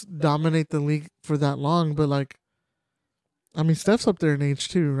course, dominate the league for that long. But, like, I mean, Steph's up there in age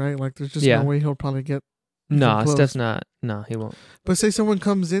too, right? Like, there's just Yeah. no way he'll probably get. No, close. Steph's not. No, he won't. But say someone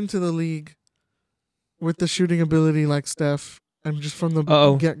comes into the league with the shooting ability like Steph and just from the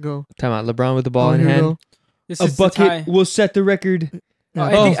Uh-oh. get-go. Time out. LeBron with the ball in here we hand. go. This A is the tie. bucket will set the record. Yeah.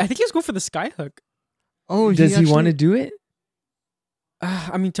 I think he was going for the sky hook. Oh, Does he want to actually- do it?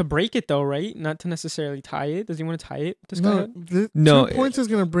 I mean, to break it though, right? Not to necessarily tie it. Does he want to tie it? The sky No, hook? No, 2 points is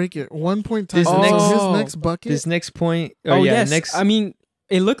gonna break it. 1 point This time. next- his Oh. next bucket. This next point. Oh yeah, yes. Next. I mean,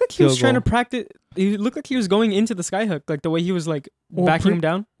 it looked like he was field trying to goal. practice. It looked like he was going into the sky hook, like the way he was like Well, backing him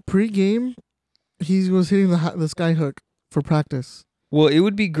down. Pre-game, he was hitting the sky hook for practice. Well, it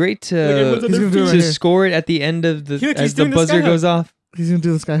would be great Like, everyone's to on He's their gonna do it feet. right to here. score it at the end of the Look, he's as the doing the sky buzzer hook. goes off. He's gonna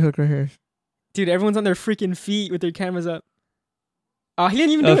do the sky hook right here. Dude, everyone's on their freaking feet with their cameras up. Oh, he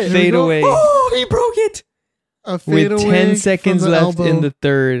didn't even A do it. fadeaway Oh, he broke it. A with fadeaway 10 seconds from the left in elbow. the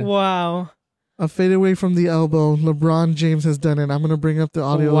third. Wow. A fadeaway from the elbow. LeBron James has done it. I'm gonna bring up the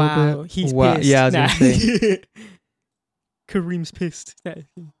audio a little Wow. bit. He's Wow. pissed. Yeah, I was gonna say. Kareem's pissed.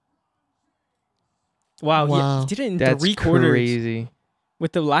 Wow. Wow. He did it in That's 3 quarters crazy.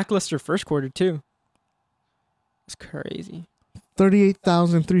 with the lackluster first quarter too. It's crazy.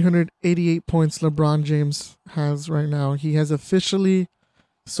 38,388 points LeBron James has right now. He has officially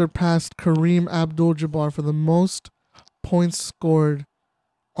surpassed Kareem Abdul-Jabbar for the most points scored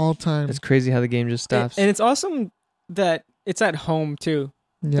all time. It's crazy how the game just stops. And it's awesome that it's at home too.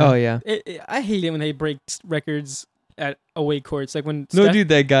 Yeah. Oh yeah. I hate it when they break records at away courts. Like when No, Steph, dude,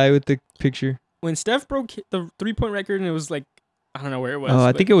 that guy with the picture. when Steph broke the 3-point record and it was like I don't know where it was. Oh,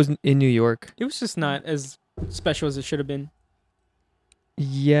 I but think it was in New York. it was just not as special as it should have been.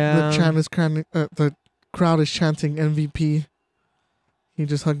 Yeah. The crowd is chanting MVP. He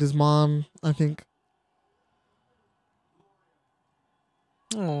just hugged his mom, I think.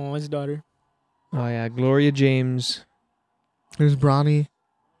 Oh, his daughter. Oh yeah, Gloria James. There's Bronny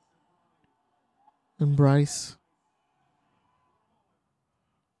and Bryce.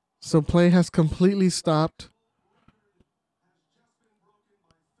 So play has completely stopped.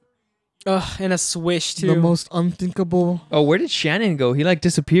 Ugh, and a swish The too. most unthinkable. Oh, where did Shannon go? He like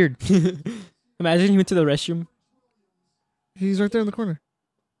disappeared. Imagine he went to the restroom. He's right there in the corner.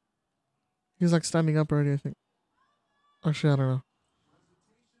 He's like standing up already, I think. Actually, I don't know.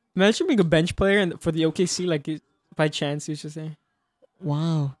 Imagine being a bench player and for the OKC, like by chance he was just there.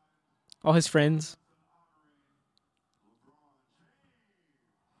 Wow. All his friends.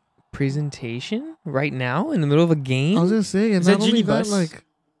 Presentation right now in the middle of a game. I was gonna say, and Is that not only Ginny that, Bus? like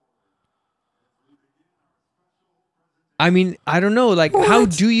I mean, I don't know. Like, how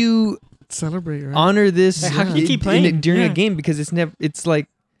What? do you celebrate, right? honor this Like, how can you keep playing? during Yeah. a game? Because it's never. It's like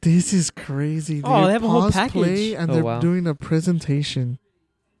This is crazy. Oh, they have a whole pause package. play and Oh, they're wow. doing a presentation.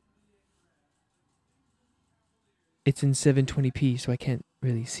 it's in 720p, so I can't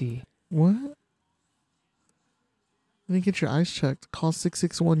really see. What? I didn't get your eyes checked. Call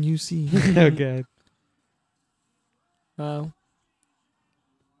 661 UC. Oh god. Wow.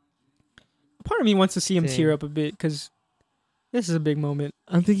 Part of me wants to see him Dang. tear up a bit because this is a big moment.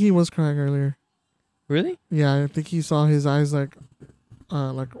 I think he was crying earlier. Really? Yeah, I think he saw his eyes like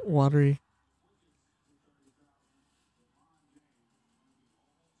watery.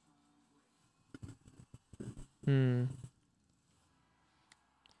 Hmm.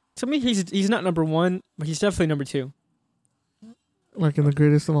 To me, he's not number one, but he's definitely number two. Like in the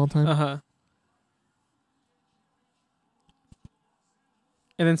greatest of all time.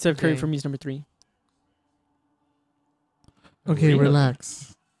 And then Steph Curry Okay. for me is number three. Okay, Really?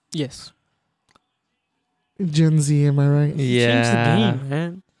 relax. Yes. Gen Z, am I right? Yeah. Change the game,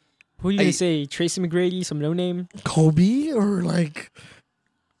 man. Who are you gonna say? Tracy McGrady, some no name? Kobe or like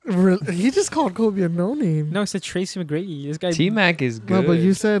he just called Kobe a no name. No, I said Tracy McGrady. This guy. T-Mac is good. No, but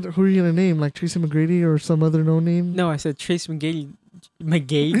you said who are you gonna name? Like Tracy McGrady or some other no name? No, I said Tracy McGrady.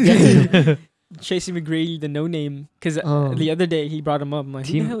 Tracy McGrady, the no name. Because the other day he brought him up. I'm like,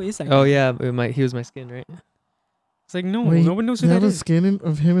 who the hell is that guy? Oh yeah, he was my skin, right? It's like, no, Wait, no one knows who they that have a is. skin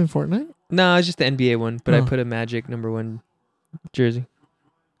of him in Fortnite? No, it's just the NBA one, but I Oh. put a Magic number 1 jersey.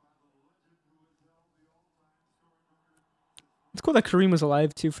 It's cool that Kareem was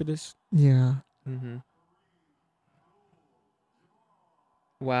alive too for this. Yeah. Mm-hmm.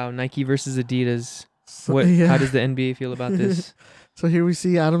 Wow, Nike versus Adidas. So, What? yeah. How does the NBA feel about this? So here we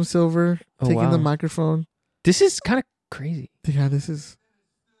see Adam Silver Oh, taking the wow. microphone. This is kind of crazy. Yeah, this is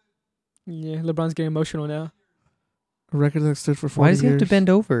Yeah, LeBron's getting emotional now. a record that stood for 40 Why does he years. have to bend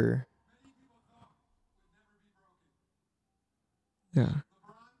over? Yeah.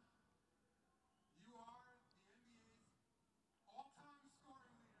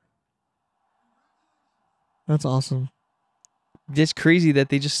 That's awesome. It's crazy that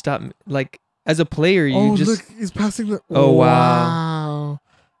they just stop. Like as a player, you Oh, just look, he's passing the. Oh, wow.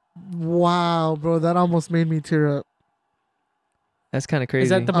 Wow, bro, that almost made me tear up. that's kind of crazy. Is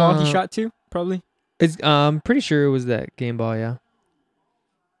that the ball he Uh, shot to? Probably. It's pretty sure it was that game ball. Yeah.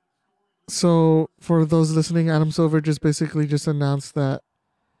 So for those listening, Adam Silver just basically just announced that,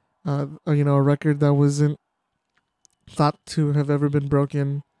 a record that wasn't thought to have ever been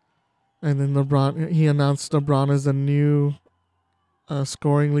broken, and then he announced LeBron as the new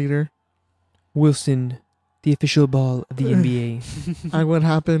scoring leader. Wilson, the official ball of the NBA. And what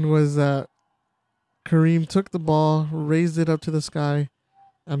happened was that Kareem took the ball, raised it up to the sky,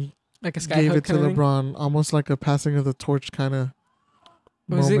 and Like a sky gave hook it to kind of thing? LeBron, almost like a passing of the torch kind of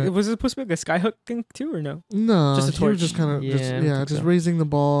Was moment. it supposed to be like a sky hook thing too, or no? No, Just a he torch? was just kind of Yeah, I don't think just so. raising the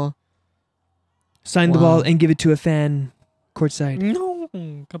ball. Sign the Wow. ball and give it to a fan courtside. No,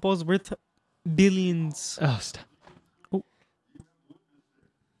 that ball's worth billions. Oh, stop.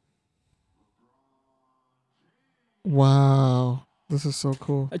 Wow, this is so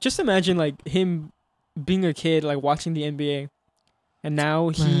cool. Just imagine like him being a kid, like watching the NBA, and now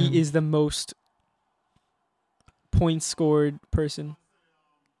Man. he is the most points scored person.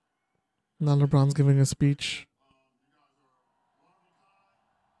 Now LeBron's giving a speech.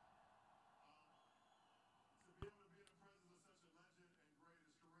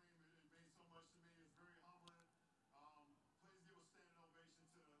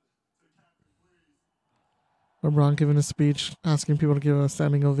 LeBron giving a speech, asking people to give a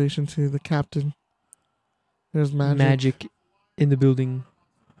standing ovation to the captain. There's Magic in the building.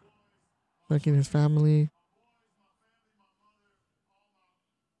 thanking his family.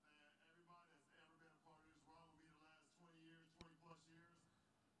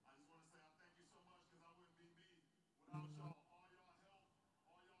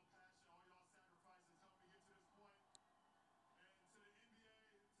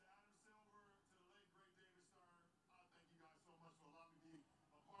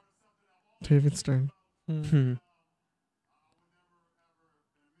 David Stern. Hmm.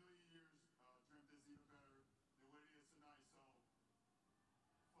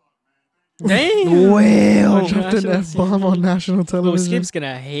 Damn. Well, I dropped an national F-bomb on national Oh, television. Skip's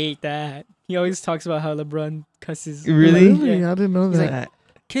gonna hate that. He always talks about how LeBron cusses. Really? Yeah. I didn't know He's that. like,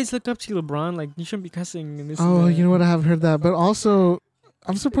 kids look up to you, LeBron. Like, you shouldn't be cussing. And this and Oh, that. you know what? I have heard that. But also,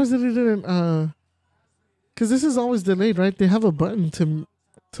 I'm surprised that they didn't, because this is always delayed, right? They have a button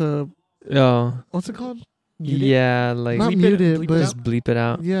to oh, what's it called? Mute it? yeah, like Not Bleep it- mute it, bleep it but just bleep it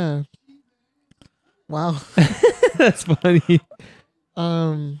out. yeah. Wow. That's funny.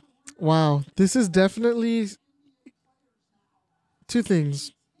 Wow. This is definitely two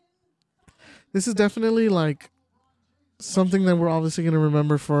things. This is definitely like something that we're obviously going to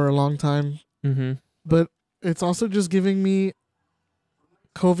remember for a long time, Mm-hmm. but it's also just giving me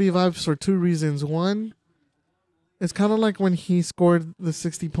Kobe vibes for two reasons. One, it's kind of like when he scored the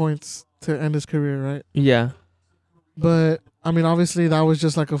 60 points to end his career, right? Yeah. But I mean, obviously that was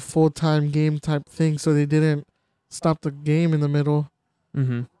just like a full-time game type thing, so they didn't stop the game in the middle,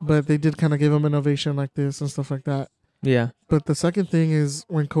 Mm-hmm. but they did kind of give him an ovation like this and stuff like that. Yeah. But the second thing is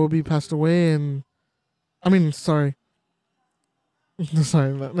when Kobe passed away, and I mean, sorry,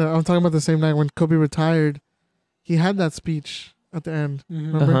 no, I'm talking about the same night when Kobe retired. He had that speech, at the end.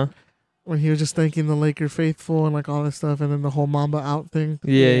 Mhm. Remember? Uh-huh. When he was just thanking the Laker faithful and like all this stuff, and then the whole Mamba out thing.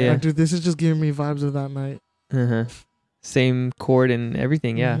 Yeah, yeah. Like, dude, this is just giving me vibes of that night. Uh-huh. Same chord and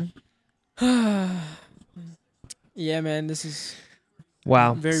everything, yeah. Mhm. Yeah, man, this is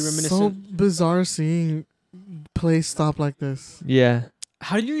Wow. very So reminiscent. bizarre seeing play stop like this. Yeah.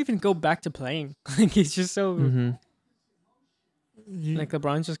 How do you even go back to playing? Like, it's just so Mm-hmm. like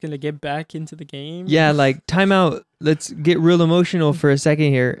LeBron's just gonna get back into the game. Yeah, like timeout. Let's get real emotional for a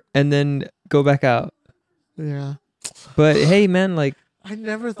second here and then go back out. Yeah. But hey, man, like, I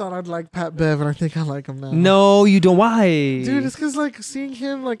never thought I'd like Pat Bev, and I think I like him now. no, you don't. Why? Dude, it's because like seeing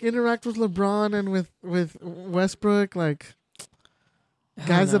him like interact with LeBron and with Westbrook, like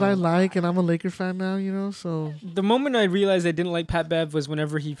guys that I like, and I'm a Laker fan now, you know. So The moment I realized I didn't like Pat Bev was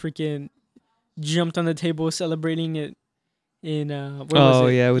whenever he freaking jumped on the table celebrating it in where was Oh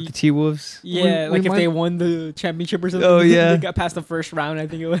it? yeah, with the T-Wolves. Yeah, We like if they might- won the championship or something. Oh, yeah. They got past the first round, I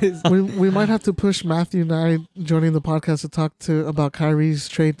think it was. we might have to push Matthew and I joining the podcast to talk to about Kyrie's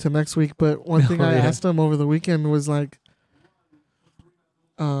trade to next week. But one thing Oh, I yeah. asked him over the weekend was like,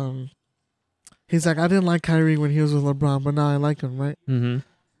 he's like, I didn't like Kyrie when he was with LeBron, but now I like him, right? Mm-hmm.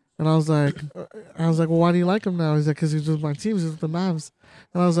 And I was like, well, why do you like him now? He's like, because he's with my team, he's with the Mavs.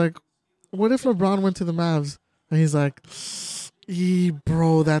 And I was like, what if LeBron went to the Mavs? And he's like,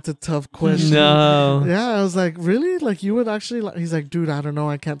 bro, that's a tough question. No. Yeah, I was like, really? Like, you would actually? Like, he's like, dude, I don't know,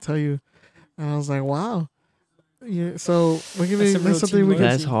 I can't tell you. And I was like, wow. Yeah, so we're gonna That's a real that's something team we can.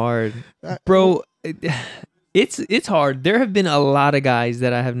 That's hard, Uh, bro. It's hard. There have been a lot of guys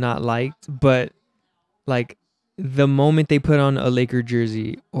that I have not liked, but like the moment they put on a Laker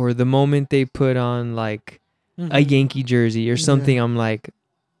jersey or the moment they put on like Mm-hmm. a Yankee jersey or something, Yeah. I'm like,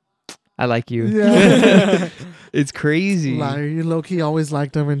 I like you. Yeah. It's crazy. Liar, you low key always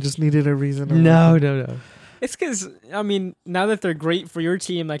liked him and just needed a reason. to No, like no, no. It's because I mean, now that they're great for your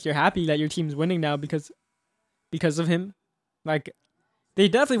team, like you're happy that your team's winning now because of him. Like they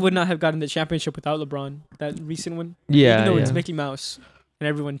definitely would not have gotten the championship without LeBron. That recent one, Yeah, even though yeah. it's Mickey Mouse, and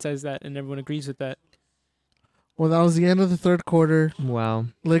everyone says that, and everyone agrees with that. Well, that was the end of the third quarter. Wow.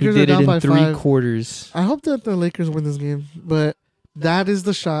 Lakers He are did it down in by 3 5. quarters. I hope that the Lakers win this game, but that is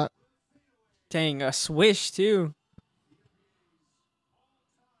the shot. Dang, a swish too.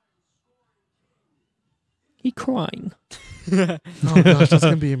 He crying. Oh gosh, that's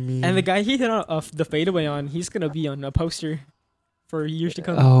gonna be a meme. And the guy he hit the fadeaway on, he's gonna be on a poster for years to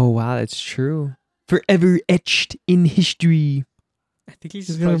come. Oh wow, that's true. Forever etched in history. I think he's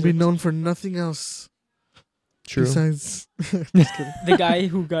He's just gonna be buzzing. known for nothing else True. besides. Just kidding. The guy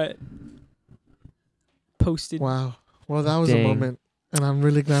who got posted. Wow. Well, that was Dang. a moment, and I'm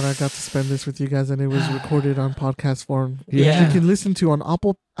really glad I got to spend this with you guys, and it was recorded on podcast form, which Yeah. you can listen to on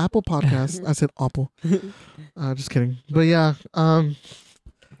Apple Podcast. I said Apple. Just kidding. But yeah,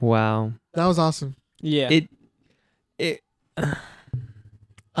 Wow. that was awesome. Yeah. It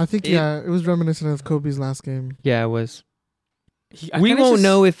I think It- it was reminiscent of Kobe's last game. yeah, it was. I We kinda won't just-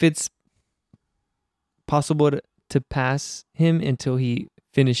 know if it's possible to pass him until he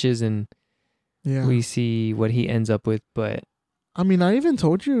finishes and Yeah. we see what he ends up with, but I mean, I even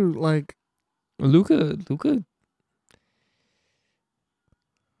told you, like, Luka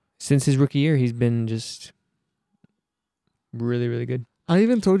since his rookie year, he's been just really, really good. I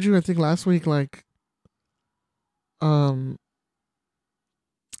even told you, I think last week, like,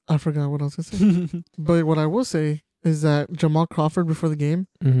 I forgot what I was gonna say. But what I will say is that Jamal Crawford, before the game,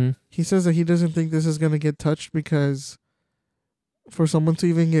 Mm-hmm. he says that he doesn't think this is gonna get touched because for someone to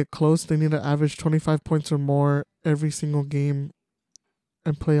even get close, they need to average 25 points or more every single game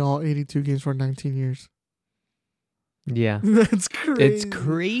and play all 82 games for 19 years. Yeah. That's crazy. It's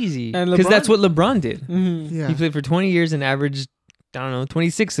crazy. And Because that's LeBron- what LeBron did. Mhm. Yeah. He played for 20 years and averaged, I don't know,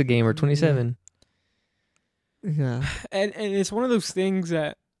 26 a game or 27. Yeah. And it's one of those things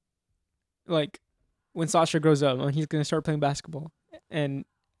that, like, when Sasha grows up, he's gonna start playing basketball, and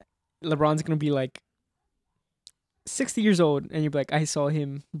LeBron's gonna be like 60 years old, and you're like, I saw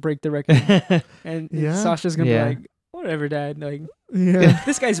him break the record, and Yeah. Sasha's gonna Yeah. be like, whatever, Dad. Like, Yeah.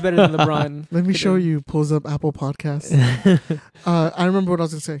 this guy's better than LeBron. Let me show today." you. Pulls up Apple Podcasts. I remember what I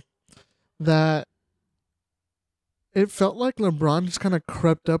was gonna say. That it felt like LeBron just kind of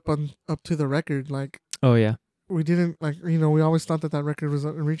crept up to the record. Like Oh, yeah. we didn't we always thought that record was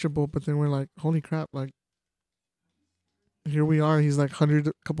unreachable, but then we're like, holy crap! Like here we are. He's like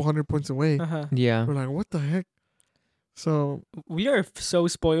couple hundred points away. Uh-huh. Yeah. We're like, what the heck? So We are so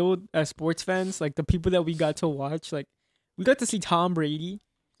spoiled as sports fans. Like, the people that we got to watch, like, we got to see Tom Brady,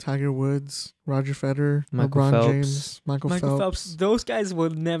 Tiger Woods, Roger Federer, Michael LeBron Phelps. James, Michael Michael Phelps, Phelps. Those guys will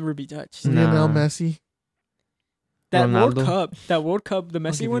never be touched. Nah. Lionel Messi. That Ronaldo. World Cup, the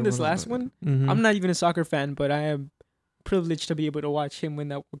give Messi you one, this Ronaldo. last one. Mhm. I'm not even a soccer fan, but I am privileged to be able to watch him win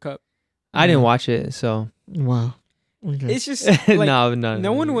that World Cup. I didn't Yeah. watch it, so Wow. Okay. It's just like no.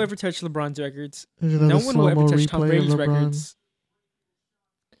 no one will ever touch LeBron's records. There's No another one will ever slow-mo touch Tom replay of Brady's LeBron. records.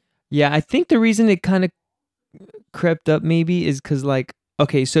 Yeah, I think the reason it kind of crept up maybe is because like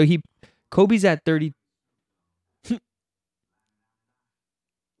okay, so Kobe's at 30.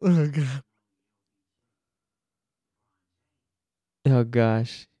 Oh god. Oh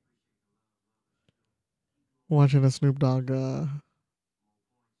gosh. Watching a Snoop Dogg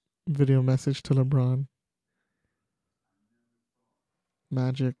video message to LeBron.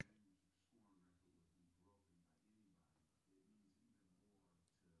 Magic.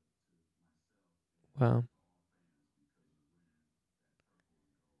 Wow.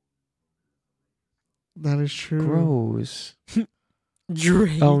 That is true. Gross.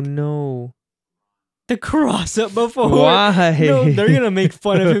 Drake, Oh no. the cross up before. Why? No, they're gonna make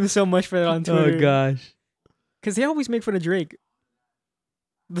fun of him so much for that on Twitter. Oh gosh. Because they always make fun of Drake.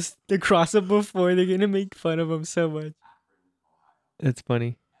 The cross up before, they're gonna make fun of him so much. That's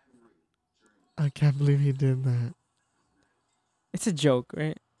funny. I can't believe he did that. It's a joke,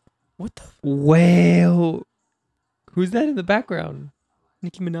 right? What the Well, who's that in the background?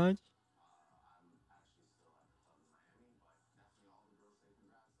 Nicki Minaj?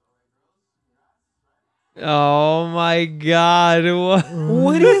 Oh my god.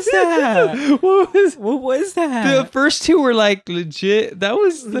 What is that? What was What was the that? first two were like legit. That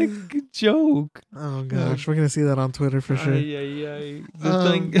was like a joke. Oh gosh, we're gonna see that on Twitter for sure. Ay, ay,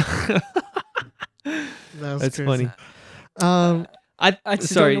 ay. That's That's crazy. funny. I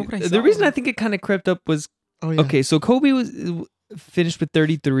just Sorry. don't know what I The saw. reason I think it kind of crept up was Oh yeah. okay. So Kobe was finished with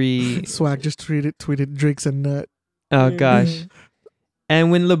 33. Swag just tweeted Drake's a nut. Oh Yeah. gosh.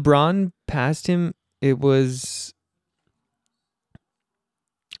 And when LeBron passed him, it was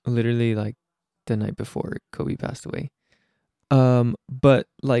literally like the night before Kobe passed away. But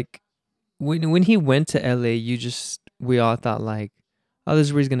like when he went to LA, we all thought like, oh, this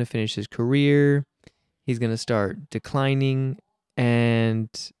is where he's gonna finish his career. He's gonna start declining, and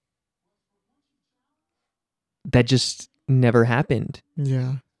that just never happened.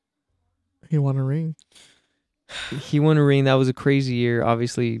 Yeah. He won a ring. He won a ring. That was a crazy year.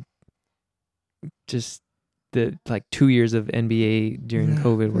 Obviously, just the like 2 years of NBA during Yeah.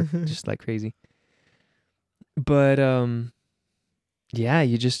 COVID were just like crazy. But yeah,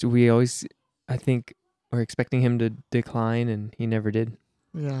 we always, I think, were expecting him to decline, and he never did.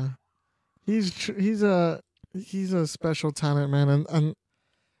 Yeah. He's a special talent, man, and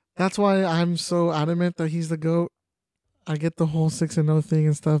that's why I'm so adamant that he's the GOAT. I get the whole 6-0 thing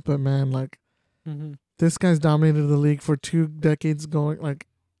and stuff, but man, like Mhm. this guy's dominated the league for 2 decades going. Like,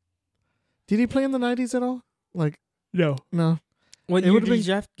 did he play in the 90s at all? Like, No. no, What It year would've did he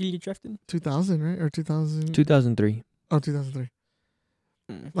been- get drafted? 2000, right? Or 2000? 2003. Oh, 2003.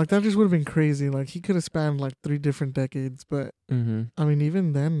 Mm. Like that just would have been crazy. Like he could have spanned like 3 different decades, but Mm-hmm. I mean,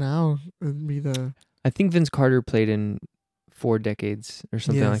 even then, now it'd be the I think Vince Carter played in 4 decades or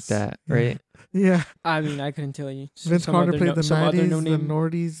something like Yes. that, Yeah. right? yeah. I mean, I couldn't tell you. Vince Some Carter other played the some other 90s, the no-name-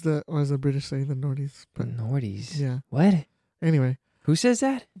 noughties, the what does the British say? The noughties, but Nordies. yeah. What? Anyway, Who says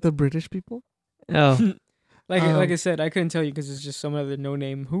that? the British people. Oh, like Um, I said, I couldn't tell you because it's just some other no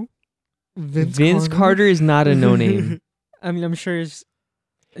name. Who? Vince Carter is not a no name. I mean, I'm sure he's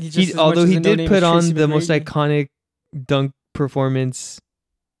just as much Although as he a did no-name put as on Tracy the most McGrady. iconic dunk performance.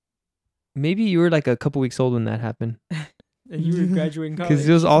 Maybe you were like a couple weeks old when that happened, And you were graduating college. because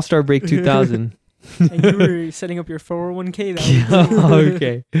it was All Star Break 2000. and you were setting up your 401k that week. Oh,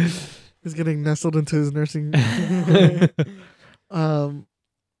 okay. He's getting nestled into his nursing. um,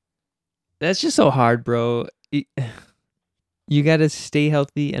 That's just so hard, bro. You got to stay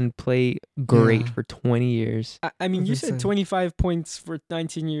healthy and play great Yeah. for 20 years. I mean, you That's said insane. 25 points for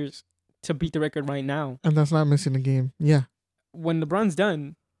 19 years to beat the record right now. and that's not missing a game. Yeah. When LeBron's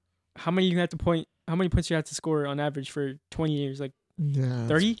done, how many points you have to score on average for 20 years? Like Yeah.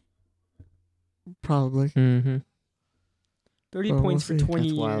 30? Probably. Mm-hmm. 30 Well, points we'll for see. 20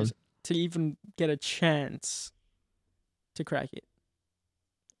 That's wild. years to even get a chance to crack it.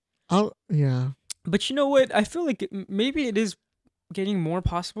 Yeah. But you know what? I feel like maybe it is getting more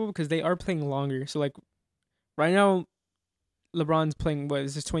possible because they are playing longer. So like right now, LeBron's playing what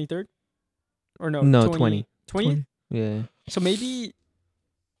is this 23rd? Or no? No, 20. 20? Yeah. So maybe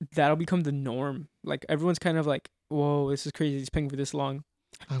that'll become the norm. Like everyone's kind of like, whoa, this is crazy. He's playing for this long.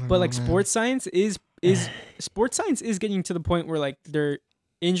 I don't But know, like man. sports science is sports science is getting to the point where like their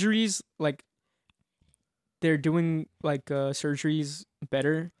injuries, like they're doing like surgeries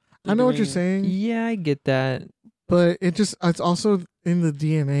better. I know what you're doing- saying, Yeah, I get that. But it's also in the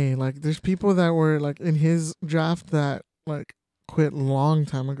DNA. Like there's people that were like in his draft that like quit long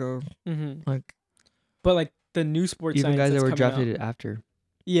time ago. Mm-hmm. Like, But like the new sports Even science guys that that's were coming out. drafted after.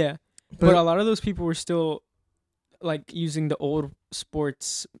 Yeah. But a lot of those people were still like using the old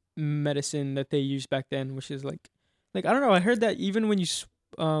sports medicine that they used back then, which is like I don't know. I heard that even when you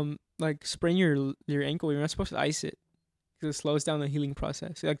like sprain your ankle, you're not supposed to ice it because it slows down the healing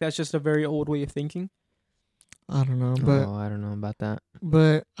process. Like that's just a very old way of thinking. I don't know, but I don't know about that.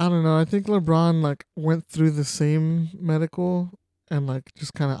 But I don't know. I think LeBron like went through the same medical and like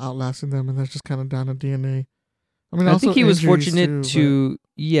just kind of outlasted them, and that's just kind of down to DNA. I mean, I also think he was injuries fortunate too,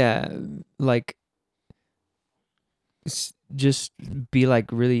 like just be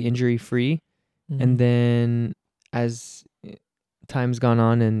like really injury free, but- and then as time's gone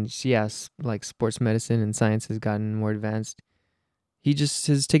on and like sports medicine and science has gotten more advanced, he just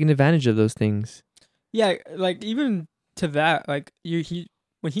has taken advantage of those things. Yeah, like even to that, like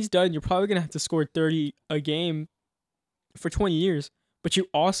when he's done, you're probably gonna have to score 30 a game for 20 years, but you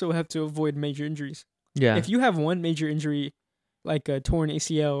also have to avoid major injuries. Yeah. If you have one major injury, like a torn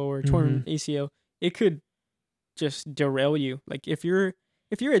ACL or a torn ACL, it could just derail you. Like if you're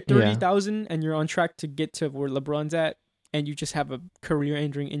at 30,000 and you're on track to get to where LeBron's at, and you just have a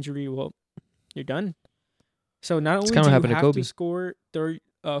career-ending injury, well, you're done. So not only do you have to score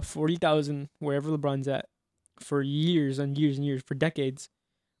 40,000 wherever LeBron's at for years and years and years, for decades,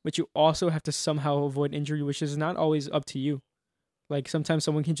 but you also have to somehow avoid injury, which is not always up to you. Like sometimes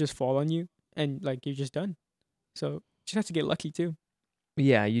someone can just fall on you and like you're just done. So you just have to get lucky too.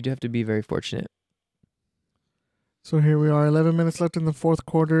 Yeah, you do have to be very fortunate. So here we are, 11 minutes left in the fourth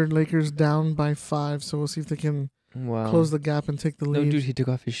quarter. Lakers down by 5, so we'll see if they can close the gap and take the lead. No, dude, he took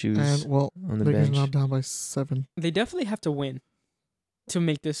off his shoes. And on the Lakers bench. now down by 7. They definitely have to win to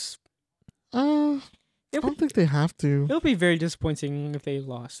make this. I don't think they have to. It'll be very disappointing if they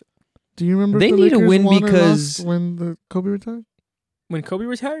lost. Do you remember? They if the need Lakers to win won or because lost when the Kobe retired. When Kobe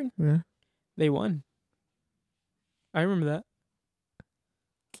retired, Yeah, they won. I remember that.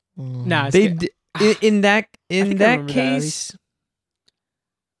 Oh. Nah, they in that case.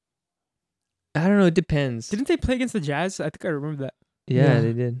 I don't know. It depends. Didn't they play against the Jazz? I think I remember that. Yeah, Yeah.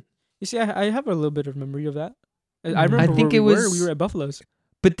 they did. You see, I have a little bit of memory of that. Mhm. I remember I think where it we were at Buffalo's.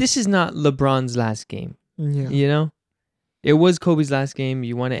 But this is not LeBron's last game. Yeah. You know, it was Kobe's last game.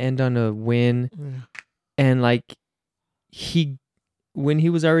 You want to end on a win, Yeah. and like when he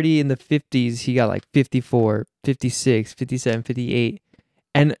was already in the 50s, he got like 54, 56, 57, 58.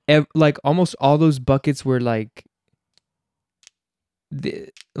 And like almost all those buckets were like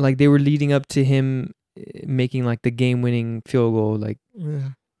they were leading up to him making like the game-winning field goal. Like, Yeah.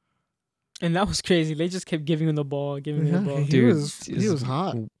 And that was crazy. They just kept giving him the ball, giving him the ball. He was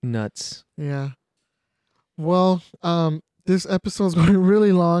hot. Nuts. Yeah. Well, this episode's going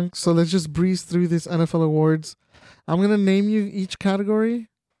really long, so let's just breeze through this NFL awards. I'm gonna name you each category,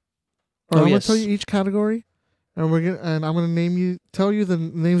 or I'm gonna tell you each category, and I'm gonna tell you the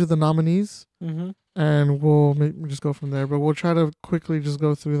names of the nominees, and we'll just go from there. But we'll try to quickly just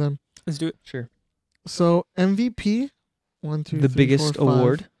go through them. Let's do it. Sure. So MVP, 1, 2, The 3, biggest 4, 5.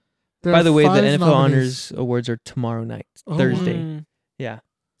 award. There By are the way, the 5 NFL nominees. Honors Awards are tomorrow night, Thursday. Yeah.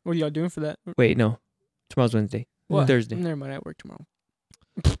 What are y'all doing for that? Wait, no. Tomorrow's Wednesday. What? Thursday. Never mind. I work tomorrow.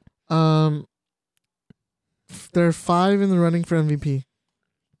 There are 5 in the running for MVP: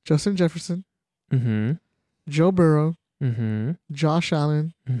 Justin Jefferson, Mm-hmm. Joe Burrow, Mm-hmm. Josh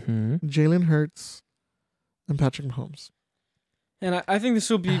Allen, Mm-hmm. Jalen Hurts, and Patrick Mahomes. And I think this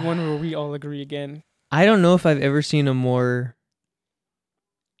will be one where we all agree again. I don't know if I've ever seen a more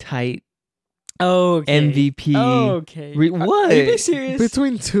tight Okay. MVP. Okay. What? Are you being serious?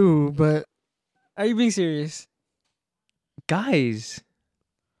 Between 2, but Are you being serious? Guys,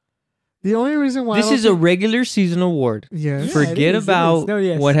 the only reason why this is a regular season award. yes, Yeah, Forget it is. about No,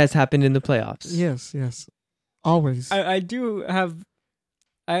 yes. what has happened in the playoffs. yes, always. I do have.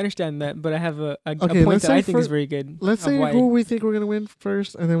 I understand that, but I have a Okay, point let's that I say think is very good. Let's of say why. who we think we're gonna win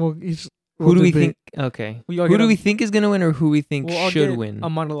first, and then we'll Who do we debate. think? Okay. We all Who get do a- we think is going to win or who we think We'll all should get win? a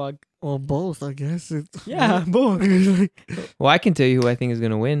monologue. Well, both, I guess. Yeah, both. Well, I can tell you who I think is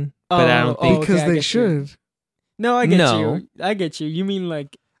going to win, but I don't think. because I they get you. should. No, I get No. you. I get you. You mean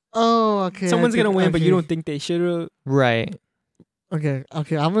like Oh, okay. someone's gonna win, but you okay. don't think they should have. Right. Okay.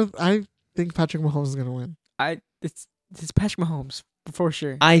 I think Patrick Mahomes is gonna win. It's Patrick Mahomes for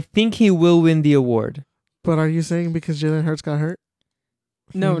sure. I think he will win the award. But are you saying because Jalen Hurts got hurt?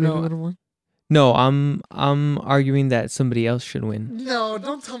 No, he no. would've won? No, I'm arguing that somebody else should win. No,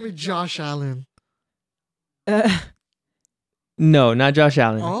 don't tell me Josh Allen. No, not Josh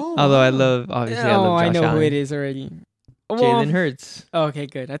Allen. Oh, Although I wow. love, obviously, I love I Josh know Allen. who it is already. Jalen Hurts. Okay,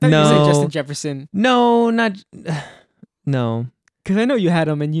 good. I thought you said No. Justin Jefferson. No, not. No. Because I know you had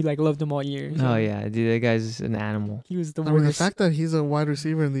him and you like loved him all year. So Oh yeah, dude, that guy's an animal. he was the I mean, the worst. fact that he's a wide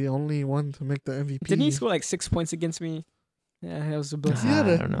receiver and the only one to make the MVP. Didn't he score like 6 points against me? Yeah, that was a blessing. Yeah,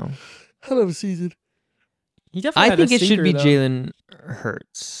 I don't know. Hell of a season. He definitely I had a think it should stinker, be though. Jalen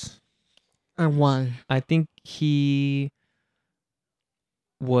Hurts. And why? I think he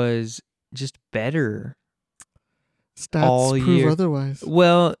was just better. Stats All prove year. otherwise.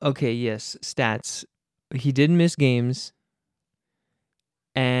 Well, okay, yes, stats. He did miss games,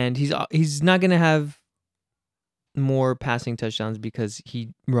 and he's not gonna have more passing touchdowns because he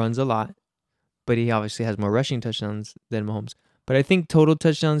runs a lot, but he obviously has more rushing touchdowns than Mahomes. But I think total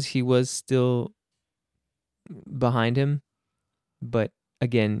touchdowns he was still behind him. But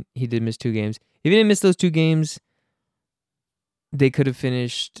again, he did miss 2 games. If he didn't miss those 2 games, they could have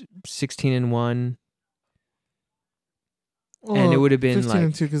finished 16-1. And it would have been 15 like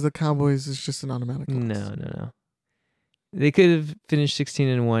and 2 because the Cowboys is just an automatic. loss. no. They could have finished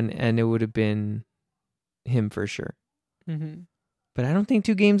 16-1, and it would have been him for sure. Mm-hmm. But I don't think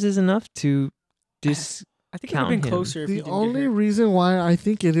 2 games is enough to I think it would have count been him. closer if he The didn't get only hurt. reason why I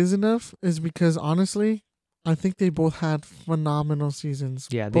think it is enough is because honestly, I think they both had phenomenal seasons.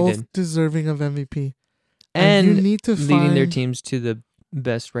 Yeah, they both did. deserving of MVP. And you need to leading their find- teams to the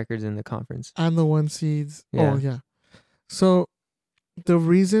best records in the conference. And the 1 seeds. Yeah. Oh yeah. So the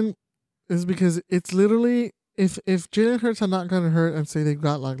reason is because it's literally if Jalen Hurts had not gotten hurt and say they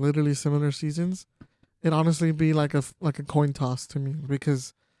got like literally similar seasons, it'd honestly be like a coin toss to me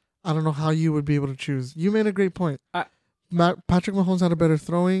because I don't know how you would be able to choose. You made a great point. Patrick Mahomes had a better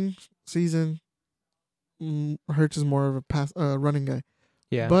throwing season. Hurts is more of a running guy.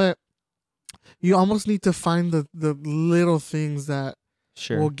 Yeah, But you almost need to find the little things that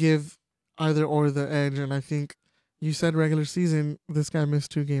sure. will give either or the edge. And I think you said regular season, this guy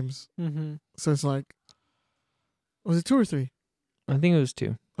missed 2 games. Mm-hmm. So it's like, was it 2 or 3? I think it was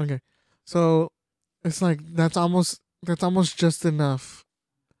 2. Okay. So it's like, that's almost just enough.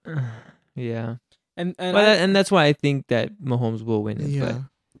 Yeah. And And that's why I think that Mahomes will win it. Yeah.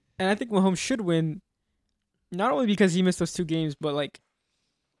 And I think Mahomes should win, not only because he missed those 2 games, but like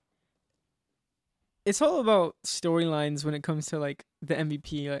it's all about storylines when it comes to like the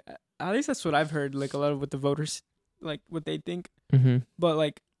MVP. Like, at least that's what I've heard. Like a lot of what the voters like what they think. But mm-hmm. But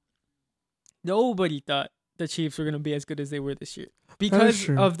like nobody thought the Chiefs were gonna be as good as they were this year because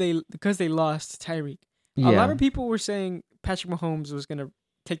they lost Tyreek. Yeah. A lot of people were saying Patrick Mahomes was gonna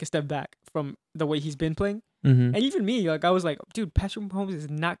take a step back from the way he's been playing. Mm-hmm. And even me, like I was like, dude, Patrick Mahomes is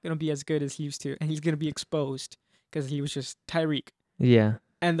not gonna be as good as he used to, and he's gonna be exposed because he was just Tyreek. Yeah.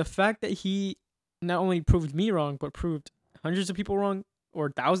 And the fact that he not only proved me wrong, but proved hundreds of people wrong, or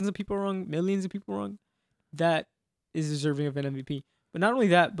thousands of people wrong, millions of people wrong, that is deserving of an MVP. But not only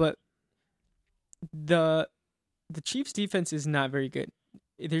that, but the Chiefs' defense is not very good.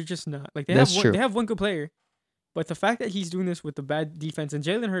 They're just not. Like they have one good player. But the fact that he's doing this with the bad defense, and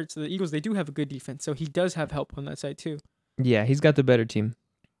Jalen Hurts, the Eagles, they do have a good defense, so he does have help on that side too. Yeah, he's got the better team.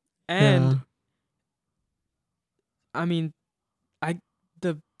 And I mean,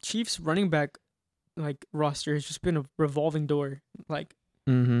 the Chiefs running back like roster has just been a revolving door. Like,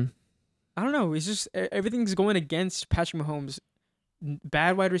 Mm-hmm. I don't know. It's just everything's going against Patrick Mahomes.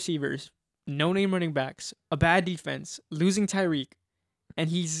 Bad wide receivers, no name running backs, a bad defense, losing Tyreek, and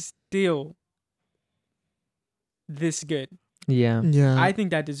he's still this good. Yeah. Yeah. I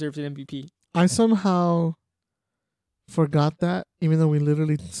think that deserves an MVP. I somehow forgot that, even though we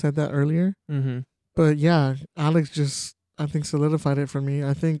literally said that earlier. Mm-hmm. But yeah, Alex just, I think, solidified it for me.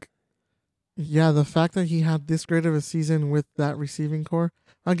 I think, yeah, the fact that he had this great of a season with that receiving core,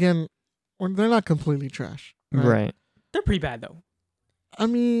 again, they're not completely trash. Right. They're pretty bad though. I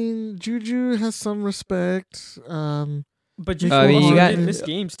mean, Juju has some respect. But Juju I mean, also you got- did miss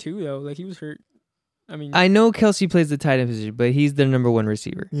games too though. Like he was hurt. I mean, I know Kelsey plays the tight end position, but he's their number 1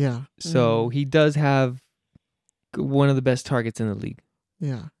 receiver. Yeah, So he does have one of the best targets in the league.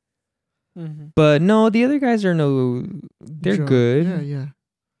 yeah. mhm. But no, the other guys are they're good. Yeah, yeah.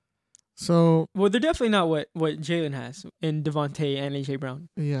 So, Well, they're definitely not what Jalen has in Devontae and AJ Brown.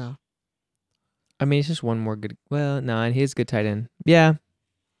 yeah. I mean, it's just one more good. Well, no, and he's a good tight end. Yeah.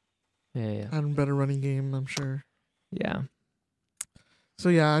 Yeah. And better running game, I'm sure. Yeah. So,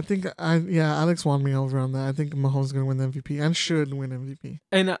 yeah, I think, Alex won me over on that. I think Mahomes is going to win the MVP and should win MVP.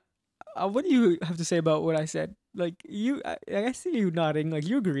 And what do you have to say about what I said? Like I see you nodding. Like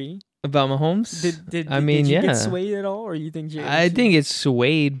you agree. About Mahomes? Did I mean, did you yeah. get swayed at all, or you think Jalen? I think it's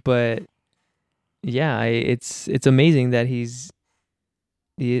swayed, but yeah, it's amazing that he's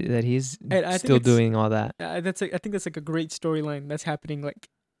And I think still it's- doing all that. I think that's like a great storyline that's happening. Like,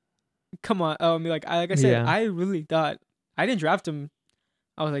 come on, like I said, Yeah. I really thought I didn't draft him.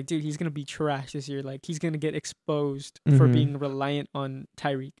 I was like, dude, he's gonna be trash this year. Like, he's gonna get exposed for Mhm. being reliant on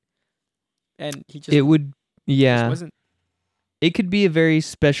Tyreek, and he just It would, just yeah. wasn't. It could be a very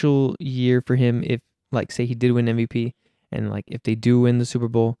special year for him if, like, say he did win MVP, and like if they do win the Super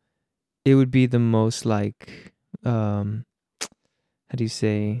Bowl, it would be the most like, how do you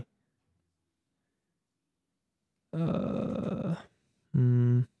say? I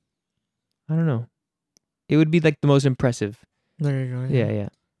don't know. It would be like the most impressive. There you go. Yeah.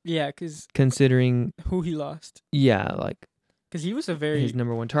 Yeah, because Considering, who he lost, yeah, like because he was a very his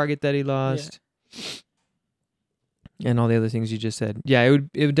number one target that he lost, and all the other things you just said. Yeah,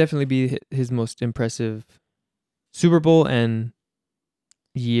 it would definitely be his most impressive Super Bowl and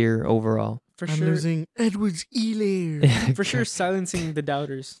year overall. for I'm sure. losing Edwards Elaire. For sure, silencing the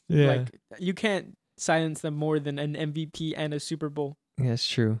doubters. Yeah. Like, you can't silence them more than an MVP and a Super Bowl. That's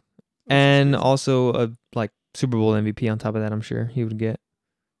true. Which is And crazy. also a like Super Bowl MVP on top of that, I'm sure he would get.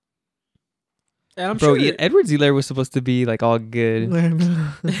 And I'm Bro, sure. Edwards Helaire was supposed to be like all good.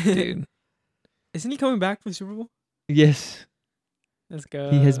 Dude. Isn't he coming back for the Super Bowl? Yes. Let's go.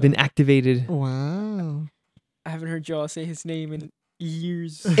 He has been activated. Wow. I haven't heard y'all say his name in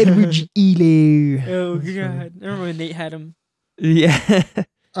years. Edwards Helaire. Oh That's god! funny. I remember when Nate had him. Yeah. He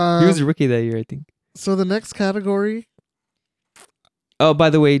was a Um, rookie that year, I think. so the next category, Oh, by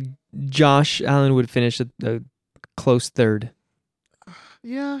the way, Josh Allen would finish a close third.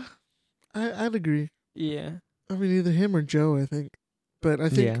 yeah, I'd agree. Yeah. I mean, either him or Joe, I think. But I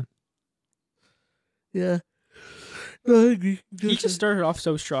think, yeah. No, I agree. He just started off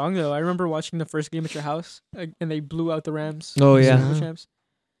so strong though. I remember watching the first game at your house, and they blew out the Rams. Oh, Super yeah. Bowl champs.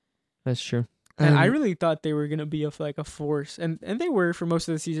 That's true. And I really thought they were gonna be a force, and they were for most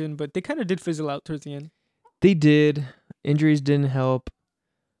of the season, but they kind of did fizzle out towards the end. They did. Injuries didn't help.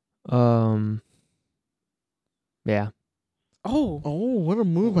 Yeah. Oh, Oh, what a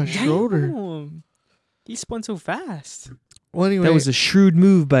move by Schroeder. damn. He spun so fast. Well, anyway. That was a shrewd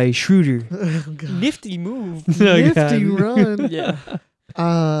move by Schroeder. Oh, God. Nifty move. Nifty run. Yeah.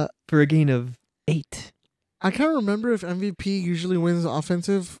 For a gain of 8. I can't remember if MVP usually wins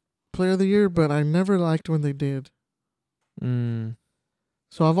Offensive Player of the Year, but I never liked when they did. Mm.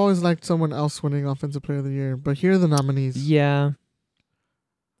 So I've always liked someone else winning Offensive Player of the Year. But here are the nominees. Yeah.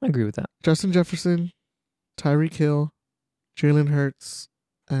 I agree with that. Justin Jefferson, Tyreek Hill, Jalen Hurts,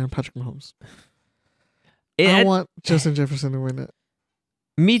 and Patrick Mahomes. I want Justin Jefferson to win it.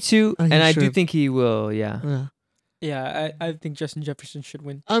 Me too. He And I do should. think he will, yeah. Yeah. Yeah, I think Justin Jefferson should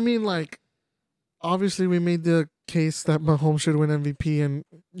win. I mean, like, obviously we made the case that Mahomes should win MVP, and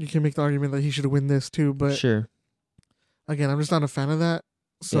you can make the argument that he should win this too. But Sure. again, I'm just not a fan of that.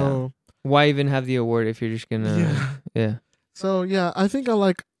 So Why even have the award if you're just going to... yeah. Yeah. So yeah, I think I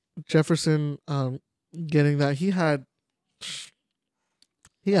like Jefferson getting that. He had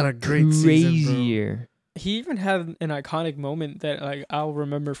a great Crazy season, bro. year. He even had an iconic moment that like I'll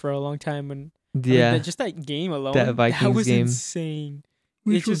remember for a long time. When Yeah. just that game alone, That Vikings was game. insane.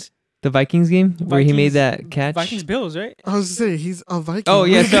 Which It's just The Vikings game where he made Vikings- that catch. Vikings Bills, right? I was saying he's a Viking. Oh,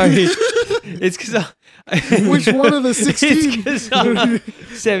 yeah, sorry. It's because Which one of the 16? It's 'cause I'm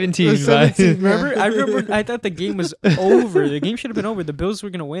 17. The 17, but- Remember? I remember. I thought the game was over. The game should have been over. The Bills were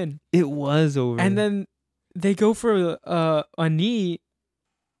gonna win, It was over. and then they go for a knee,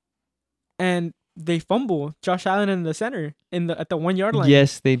 and they fumble Josh Allen in the center at the 1 yard line.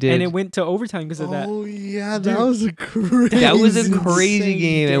 Yes, they did. and it went to overtime because of that. Oh yeah, Dude, that was a crazy. That was a Insane crazy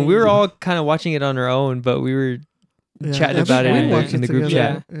game, and we were game. all kind of watching it on our own, but we were Yeah, chatting I about think it we in watched the group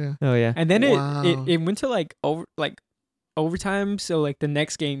together. chat. Yeah. Oh yeah, And then Wow. it went to overtime. So like the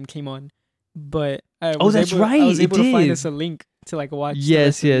next game came on, but I was that's able, I right, was it able to find did. us a link to like watch. the yes,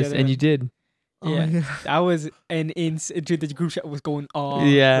 rest of the yes, other and one. you did. Oh, Yeah. yeah. That was dude. The group chat was going on.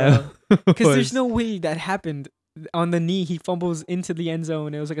 Yeah, Because there's no way that happened. On the knee, he fumbles into the end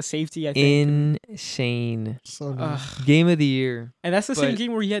zone. It was like a safety, I think. insane So good. game of the year. And that's the same But-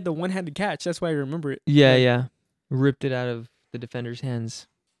 game where he had the one-handed catch. That's why I remember it. Yeah, Like, yeah, ripped it out of the defender's hands.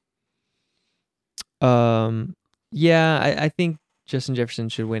 Yeah, I think Justin Jefferson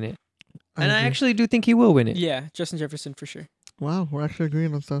should win it, and I agree. actually do think he will win it. Yeah, Justin Jefferson for sure. Wow, we're actually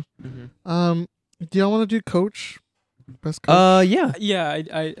agreeing on stuff. Mm-hmm. Do y'all want to do coach? Best coach? Yeah. Yeah,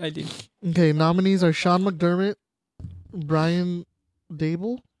 I do. Okay, nominees are Sean McDermott, Brian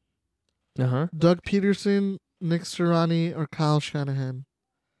Dable, Uh-huh. Doug Peterson, Nick Sirianni, or Kyle Shanahan.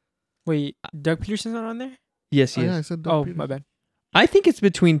 Wait, Doug Peterson's not on there? Yes, Oh, yes. yeah, I said Doug Oh, Peterson. my bad. I think it's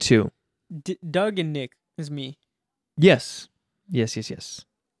between two. Doug and Nick is me. Yes.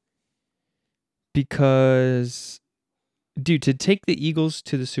 Because, dude, to take the Eagles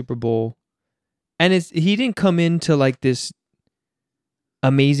to the Super Bowl, and he didn't come into like this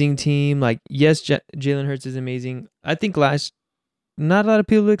amazing team. Like, yes, Jalen Hurts is amazing. I think not a lot of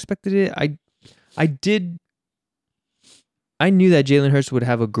people expected it. I knew that Jalen Hurts would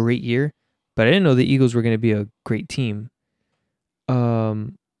have a great year, but I didn't know the Eagles were going to be a great team.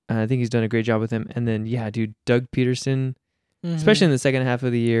 And I think he's done a great job with him. And then, yeah, dude, Doug Peterson, especially in the second half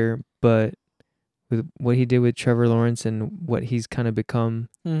of the year, but with what he did with Trevor Lawrence and what he's kind of become,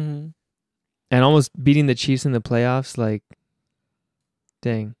 and almost beating the Chiefs in the playoffs, like,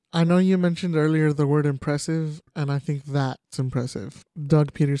 dang. I know you mentioned earlier the word impressive, and I think that's impressive.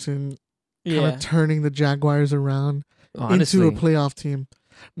 Doug Peterson kind of turning the Jaguars around Honestly, into a playoff team.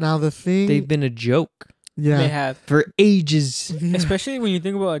 Now the thing, they've been a joke. Yeah, they have for ages. Yeah. Especially when you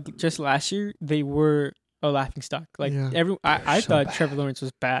think about like just last year, they were a laughing stock. Like I So thought bad. Trevor Lawrence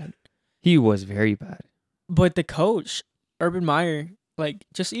was bad, He was very bad. but the coach Urban Meyer, like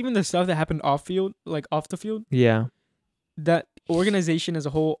just even the stuff that happened off the field, Yeah. that organization as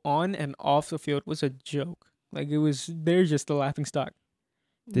a whole, on and off the field, was a joke. Like they're just a laughing stock.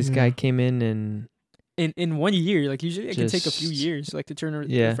 This guy came in and In 1 year, like usually it can take a few Just- years, like to turn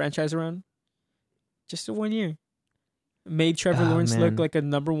Yeah. the franchise around. Just in 1 year, made Trevor Lawrence look man. like a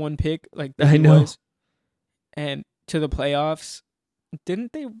number one pick, like I he know. was. And to the playoffs,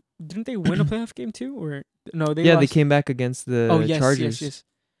 didn't they win a playoff game too, or no? They they lost. came back against the Chargers. yes,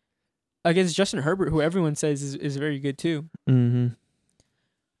 against Justin Herbert, who everyone says is very good too. Mm-hmm.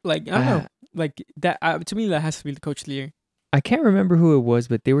 Like I don't know, like that to me that has to be the coach of the year. I can't remember who it was,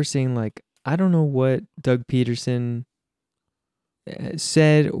 but they were saying like, I don't know what Doug Peterson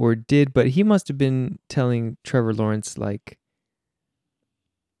said or did, but he must have been telling Trevor Lawrence like,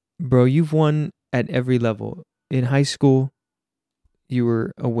 bro, you've won at every level. In high school, you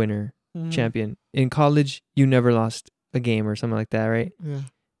were a winner, champion. In college, you never lost a game or something like that, right? Yeah.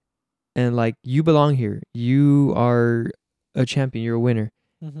 And like, you belong here. You are a champion. You're a winner.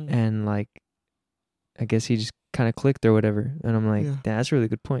 And like, I guess he just kind of clicked or whatever. And I'm like, that's a really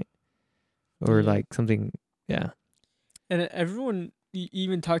good point. Or like something, yeah. And everyone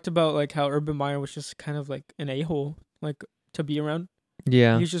even talked about like how Urban Meyer was just kind of like an a-hole, like to be around.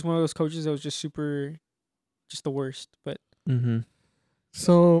 Yeah. He was just one of those coaches that was just just the worst. But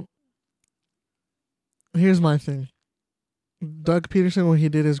So here's my thing. Doug Peterson, what he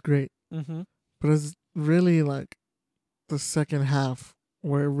did is great. But it's really like the second half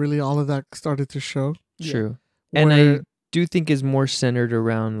where really all of that started to show. True. And I do think is more centered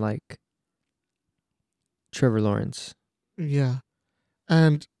around like Trevor Lawrence. Yeah.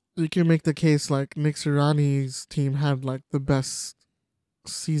 And you can make the case like Nick Sirianni's team had like the best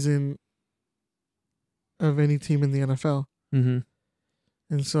season of any team in the NFL. And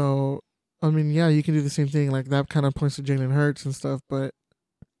so, I mean, yeah, you can do the same thing. Like that kind of points to Jalen Hurts and stuff, but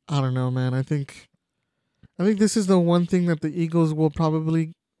I don't know, man. I think this is the one thing that the Eagles will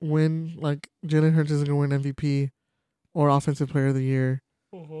probably win. Like Jalen Hurts isn't going to win MVP or Offensive Player of the Year.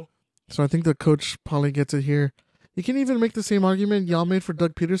 So I think the coach probably gets it here. You can even make the same argument y'all made for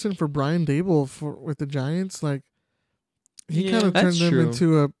Doug Peterson for Brian Dable with the Giants. Like he kind of turned them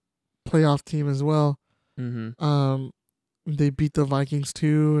into a playoff team as well. They beat the Vikings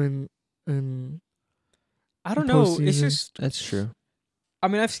too, and I don't know. postseason. It's just That's true. I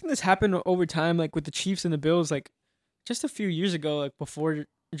mean, I've seen this happen over time, like with the Chiefs and the Bills. Like just a few years ago, like before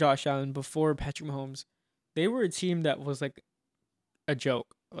Josh Allen, before Patrick Mahomes, they were a team that was like a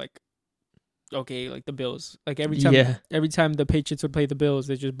joke. Like okay, like the Bills. Like every time the Patriots would play the Bills,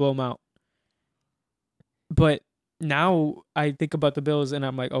 they just blow them out. But now I think about the Bills and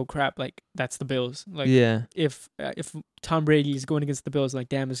I'm like, oh crap, like that's the Bills. Like if Tom Brady is going against the Bills, like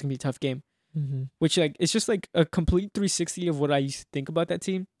damn, it's gonna be a tough game. Which like it's just like a complete 360 of what I used to think about that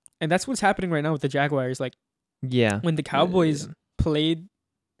team, and that's what's happening right now with the Jaguars. Like when the Cowboys played,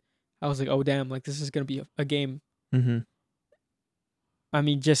 I was like, oh damn, like this is gonna be a game. I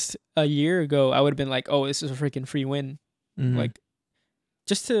mean, just a year ago, I would have been like, oh, this is a freaking free win. Like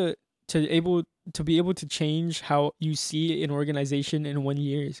just to be able to change how you see an organization in 1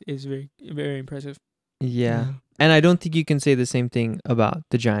 year is very, very impressive. Yeah. And I don't think you can say the same thing about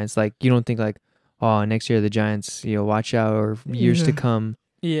the Giants. Like, you don't think like, oh, next year the Giants, watch out, or years to come.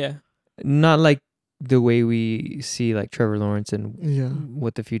 Yeah. Not like the way we see like Trevor Lawrence and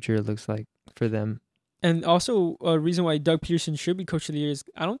what the future looks like for them. And also a reason why Doug Peterson should be coach of the year is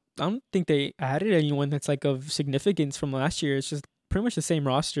I don't think they added anyone that's like of significance from last year. It's just pretty much the same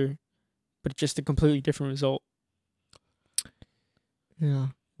roster, but just a completely different result. Yeah.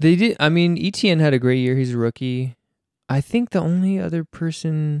 They did. I mean, ETN had a great year. He's a rookie. I think the only other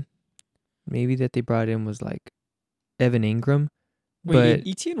person maybe that they brought in was like Evan Ingram. Wait, But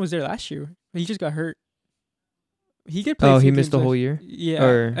Etienne was there last year. He just got hurt. He could play. A he few missed the games whole last- year. Yeah,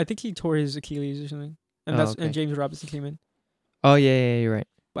 Or- I think he tore his Achilles or something, and Oh, that's okay. and James Robinson came in. Oh yeah, you're right.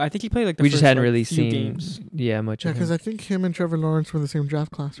 But I think he played like the We first, just hadn't like, really few seen games. much Yeah, of because him. I think him and Trevor Lawrence were in the same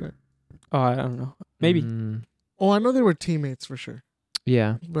draft class, right? Oh, I don't know. Maybe. Oh, I know they were teammates for sure,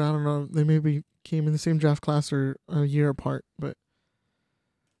 Yeah. but I don't know. They maybe came in the same draft class or a year apart. But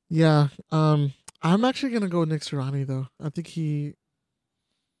yeah, I'm actually gonna go with Nick Sirianni though. I think he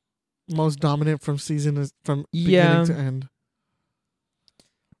most dominant from beginning to end.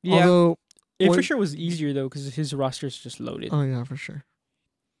 Yeah, Although, it for wait- sure was easier though because his roster's just loaded. oh yeah, for sure.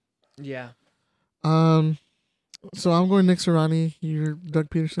 Yeah. So I'm going Nick Sirianni. You're Doug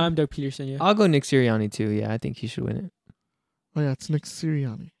Peterson. I'm Doug Peterson. Yeah. I'll go Nick Sirianni too. Yeah, I think he should win it. Oh yeah, it's Nick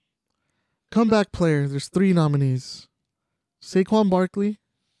Sirianni. Comeback player. There's 3 nominees: Saquon Barkley,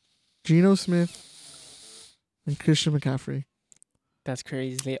 Geno Smith, and Christian McCaffrey. That's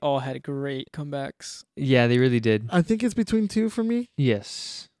crazy. They all had great comebacks. Yeah, they really did. I think it's between 2 for me.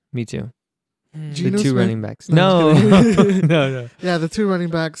 Yes, me too. Geno the 2 Smith? running backs. No, No, I'm just kidding. no. Yeah, the 2 running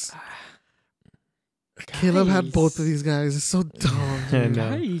backs. Caleb had both of Guys. these guys. It's so dumb. I dude.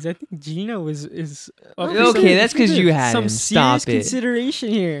 know. Guys, I think Gino is up Okay, for some- that's 'cause you had some him. serious Stop it. consideration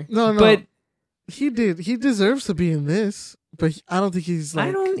here. No, But he did. He deserves to be in this, but I don't think he's like.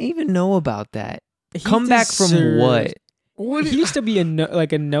 I don't even know about that. He Come back from deserves- what? What He used to be a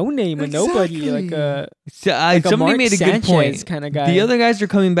no name, a nobody, like Exactly. a So, like somebody Mark made a Sanchez good point. kind of guy. The other guys are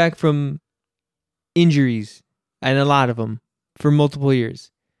coming back from injuries, and a lot of them for multiple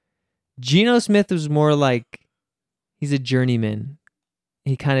years. Geno Smith was more like he's a journeyman.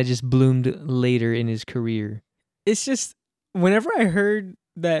 He kind of just bloomed later in his career. It's just whenever I heard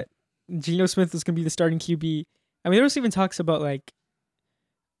that Geno Smith was gonna be the starting QB, I mean there was even talks about like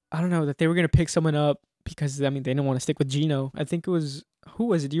I don't know that they were gonna pick someone up because I mean they didn't want to stick with Geno. I think it was who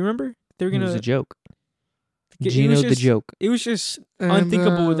was it? Do you remember? They were It was gonna a joke. it was Geno the just- joke. It was just And,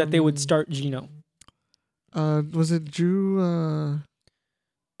 unthinkable that they would start Geno. Was it Drew?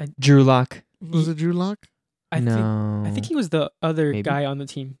 Drew Lock. Was it Drew Lock? I No. think he was the other Maybe. guy on the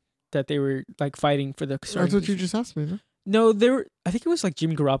team that they were like fighting for the That's starting what you position. just asked me. No? No, they were. I think it was like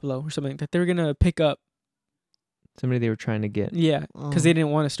Jimmy Garoppolo or something that they were gonna pick up. Somebody they were trying to get. Yeah, because Oh. they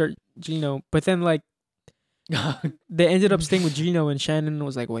didn't want to start Geno. But then like they ended up staying with Geno, and Shannon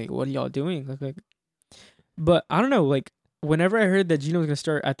was like, "Wait, what are y'all doing?" Like, but I don't know. Like whenever I heard that Geno was gonna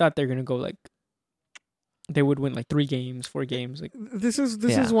start, I thought they were gonna go like they would win like 3 games, 4 games. Like This is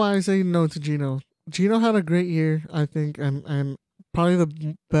Yeah. why I say no to Geno. Geno had a great year, I think, and probably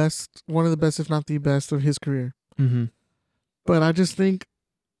the best, one of the best, if not the best, of his career. Mm-hmm. But I just think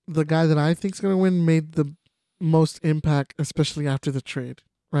the guy that I think is going to win made the most impact, especially after the trade.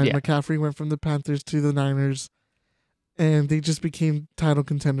 Right? Yeah. McCaffrey went from the Panthers to the Niners, and they just became title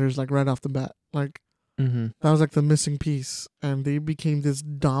contenders like right off the bat. Like Mm-hmm. that was like the missing piece, and they became this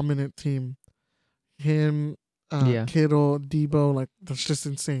dominant team. Him, Yeah. Kittle, Debo, like that's just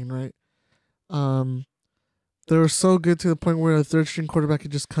insane, right? They were so good to the point where a 3rd-string quarterback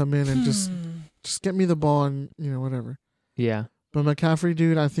could just come in and just get me the ball and whatever. Yeah. But McCaffrey,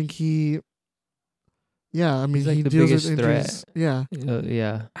 dude, I think I mean He's like he the deals with biggest injuries. threat. Yeah,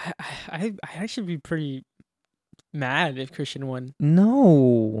 Yeah. I actually be pretty mad if Christian won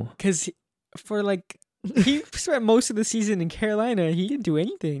No. because for like he spent most of the season in Carolina. He didn't do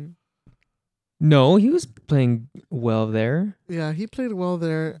anything. No, he was playing well there. yeah, he played well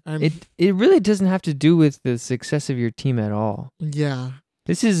there, and It really doesn't have to do with the success of your team at all. yeah,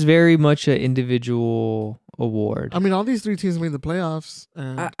 This is very much an individual award. I mean all these 3 teams made the playoffs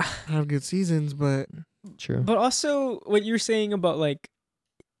and I- have good seasons, but True. But also, what you're saying about like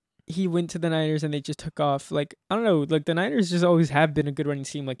he went to the Niners and they just took off. Like I don't know, like the Niners just always have been a good running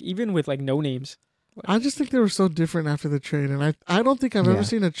team. Like even with like no names. I just think they were so different after the trade, and I don't think I've Yeah. ever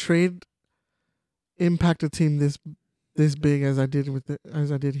seen a trade impact a team this big as I did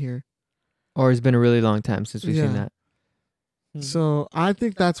here. Or it's been a really long time since we've seen Yeah. that. So I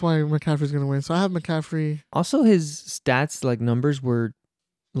think that's why McCaffrey's gonna win. So I have McCaffrey. Also, his stats, like numbers, were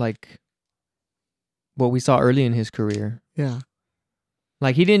like what we saw early in his career. Yeah,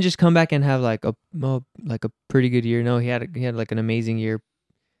 Like he didn't just come back and have like a pretty good year. No, he had like an amazing year,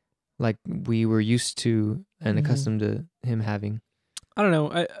 like we were used to and Mhm. accustomed to him having. I don't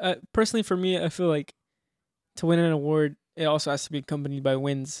know. I personally, for me, I feel like to win an award, it also has to be accompanied by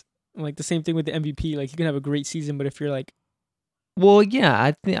wins. Like the same thing with the MVP. Like you can have a great season, but if you're like, Well,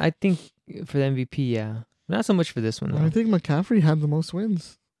 yeah, I think for the MVP, yeah, not so much for this one I though. think McCaffrey had the most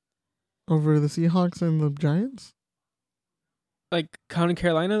wins. over the Seahawks and the Giants. Like counting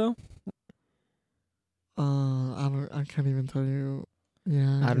Carolina though. I can't even tell you.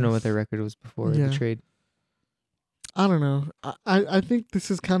 Yeah, I don't know what guess. their record was before Yeah. the trade. I don't know. I think this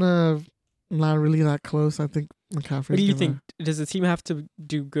is kind of not really that close. I think McCaffrey's What do you gonna- think? Does the team have to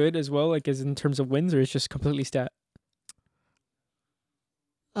do good as well, like as in terms of wins, or it's just completely stat?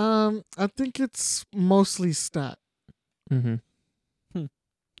 I think it's mostly stat. Mm-hmm.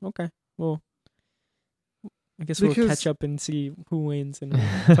 Okay. Well, I guess we'll Because- catch up and see who wins and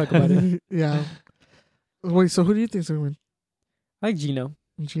we'll talk about it. Yeah. Wait, so who do you think's gonna win? I like Gino.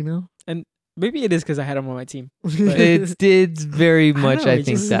 Gino? Maybe it is because I had him on my team. It's very much. know, I it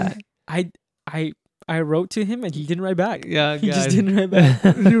think just- that. I wrote to him and he didn't write back. Yeah, He just didn't write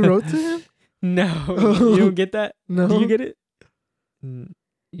back. You wrote to him? No, you don't get that. No. Do you get it?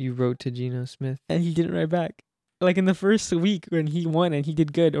 You wrote to Geno Smith. And he didn't write back. Like in the first week when he won and he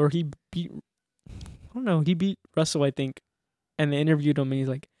did good, or he beat, I don't know, he beat Russell, I think, and they interviewed him and he's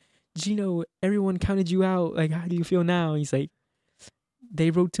like, Gino, everyone counted you out. Like, how do you feel now? He's like, they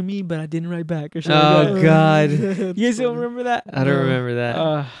wrote to me, but I didn't write back. Or something like Oh, that. God. You guys don't remember that? I don't No. remember that.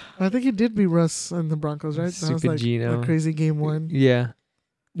 I think he did beat Russ and the Broncos, right? That was Stupid like Gino. a crazy game one. Yeah.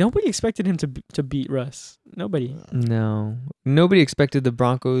 Nobody expected him to beat Russ. Nobody. No. Nobody expected the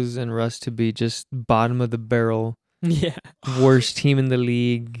Broncos and Russ to be just bottom of the barrel, Yeah. worst team in the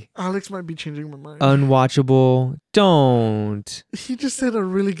league, Alex might be changing my mind. unwatchable. Don't. He just said a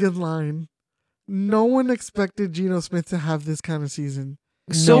really good line. No one expected Geno Smith to have this kind of season.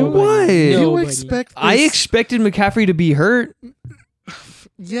 So Nobody. what? No. You Nobody. expect I this- expected McCaffrey to be hurt.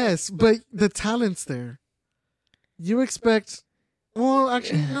 Yes, but the talent's there. You expect... Well,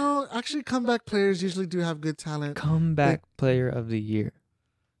 actually, no. Actually, comeback players usually do have good talent. Comeback player of the year.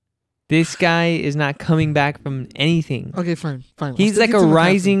 This guy is not coming back from anything. Okay, fine. I'll He's stick like it a to McCaffrey.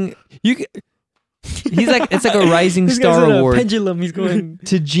 rising. It's like a rising This guy's star in a award pendulum. He's going.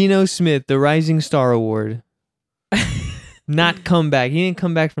 to Geno Smith, the Rising Star Award. Not comeback. He didn't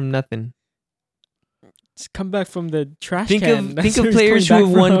come back from nothing. Just come back from the trash Think can. of That's think where of he's players coming who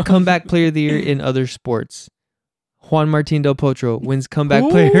have back won from. comeback player of the year in other sports. Juan Martín Del Potro wins comeback Who?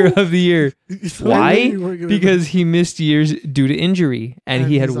 player of the year Why? You weren't gonna- because he missed years due to injury, and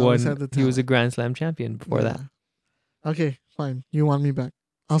And he had he's always won. had the He was a talent. Grand Slam champion before that. Yeah. Okay, fine. You want me back.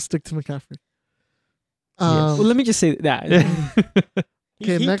 I'll stick to McCaffrey. Yes. Well, let me just say that.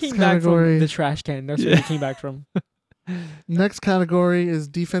 Okay, he next came back category. from the trash can. That's where he came back from. Next category is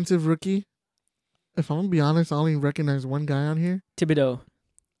defensive rookie. If I'm gonna be honest, I only recognize one guy on here, Thibodeau.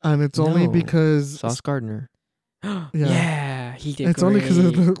 and it's only No. because Sauce Gardner. Yeah, he did. it's only because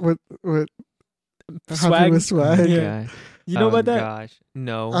of great. what happened swag. with swag. Yeah. Guy. You know Oh, about that? Gosh,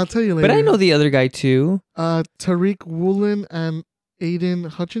 no. I'll tell you later. But I know the other guy too. Tariq Woolen and Aiden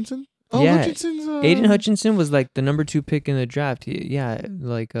Hutchinson. Oh, Yeah, Hutchinson's. Aiden Hutchinson was like the number 2 pick in the draft. He He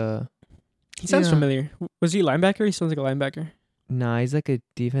sounds Yeah. familiar. Was he a linebacker? He sounds like a linebacker. nah, he's like a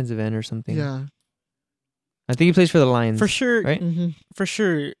defensive end or something. Yeah. I think he plays for the Lions. For sure. Right? Mm-hmm. For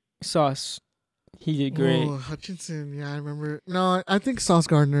sure. Sauce. He did great. Oh, Hutchinson. Yeah, I remember. No, I think Sauce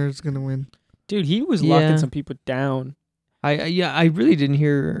Gardner is gonna win. Dude, he was Yeah. locking some people down. I really didn't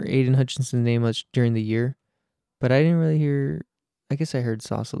hear Aiden Hutchinson's name much during the year, but I didn't really hear. I guess I heard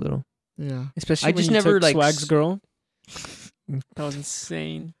Sauce a little. Yeah. Especially I when just he never, took like, Swag's girl. That was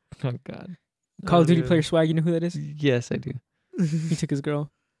insane. Oh God. Call of Duty player Swag, you know who that is? Yes, I do. He took his girl.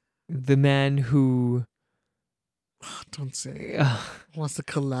 The man who. Don't say. Wants to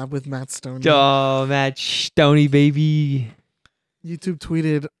collab with Matt Stone. Oh, Matt Stoney, baby. YouTube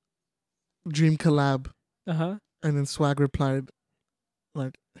tweeted dream collab, Uh-huh. and then Swag replied,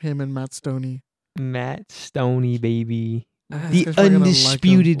 like him and Matt Stoney. Matt Stoney, baby. Ah, These The guys are gonna like him.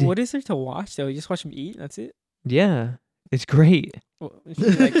 undisputed. What is there to watch, though? You just watch him eat? That's it? Yeah, it's great. Well, if you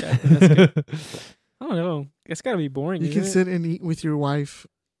like that, then that's good. I don't know. It's got to be boring, You isn't can it? sit and eat with your wife,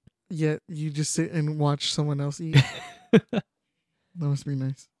 yet you just sit and watch someone else eat. That must be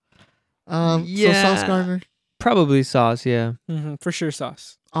nice. So Yeah. Sauce Gardner, Probably Sauce, yeah. For sure,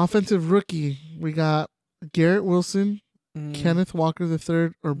 Sauce. offensive rookie. We got Garrett Wilson, Mm. Kenneth Walker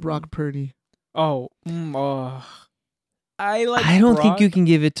III, or Brock Purdy. Oh. I like I don't think Brock. you can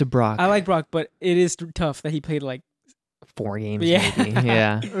give it to Brock. I like Brock, but it is tough that he played like 4 games, Yeah. maybe.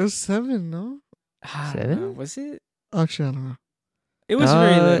 Yeah. It was 7, no? I don't 7? know, was it? Actually, I don't know. It was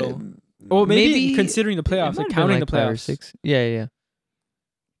very little. Well, maybe considering the it playoffs, might like have been counting like the 5 or playoffs. 6. Yeah.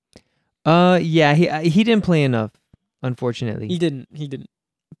 Yeah, he didn't play enough, unfortunately. He didn't.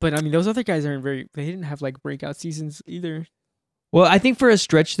 But I mean, those other guys aren't very. They didn't have like breakout seasons either. Well, I think for a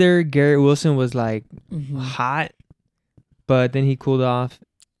stretch there, Garrett Wilson was like Mhm. hot, but then he cooled off.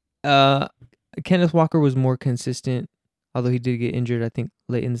 Kenneth Walker was more consistent, although he did get injured, I think,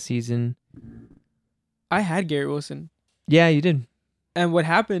 late in the season. I had Garrett Wilson. Yeah, you did. And what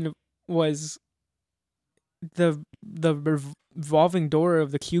happened was the revolving door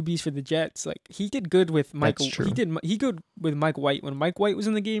of the QBs for the Jets. Like, he did good with Michael. That's true. He good with Mike White. When Mike White was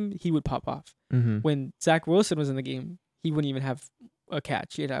in the game, he would pop off. Mm-hmm. When Zach Wilson was in the game, he wouldn't even have a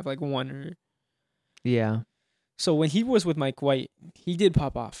catch. He'd have like one or. Yeah. So when he was with Mike White, he did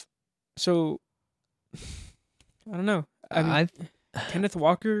pop off. So I don't know. I mean, Kenneth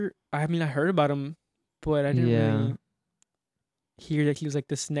Walker. I mean, I heard about him, but I didn't really hear that he was like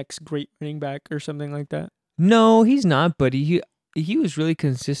this next great running back or something like that. No, he's not, but he was really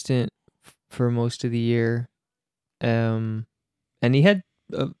consistent for most of the year. And he had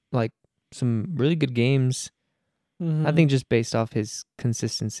like some really good games. Mm-hmm. I think just based off his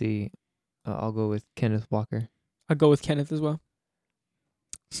consistency, I'll go with Kenneth Walker. I'll go with Kenneth as well.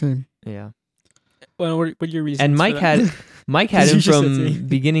 Same. Yeah. Well, what are your reasons? And Mike had him You just said from same.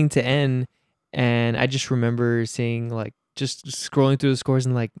 beginning to end, and I just remember seeing like just scrolling through the scores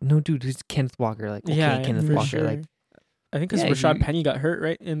and like, no, dude, it's Kenneth Walker. Like, okay, yeah, Kenneth for Walker. sure. Like, I think because yeah, Rashad Penny got hurt,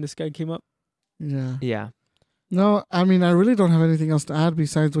 right? And this guy came up. Yeah. yeah. No, I mean, I really don't have anything else to add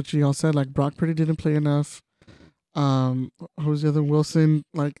besides what you all said. Like, Brock Purdy didn't play enough. Who's the other? Wilson.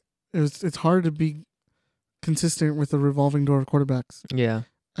 Like, it's hard to be consistent with the revolving door of quarterbacks. Yeah.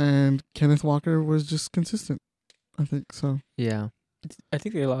 And Kenneth Walker was just consistent, I think. So Yeah. I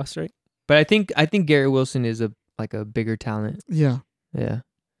think they lost, right? But I think Garrett Wilson is a bigger talent. yeah. Yeah.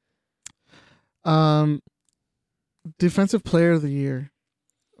 Defensive player of the year.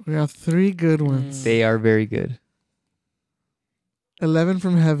 We have 3 good ones. They are very good. 11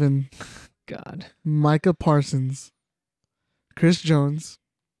 from heaven. God. Micah Parsons, Chris Jones,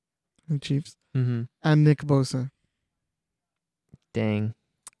 the Chiefs, Mm-hmm. and Nick Bosa. Dang.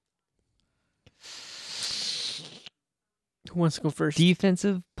 Who wants to go first?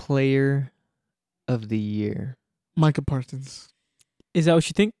 Defensive player of the year. Micah Parsons. Is that what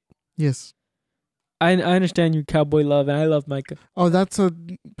you think? Yes. I understand you Cowboy love, and I love Micah. Oh, that's a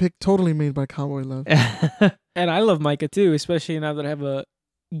pick totally made by Cowboy Love. And I love Micah too, especially now that I have a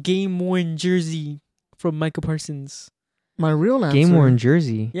game-worn jersey from Micah Parsons. My real answer. Game worn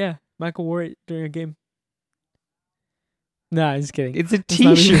jersey. Yeah, Michael wore it during a game. Nah, I'm just kidding. It's a not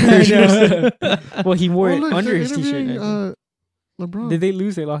even- t-shirt. I know. Well, he wore Oh, it look, under they're his t-shirt. I interviewing, think. LeBron. Did they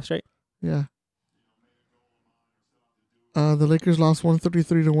lose? They lost, right? Yeah. The Lakers lost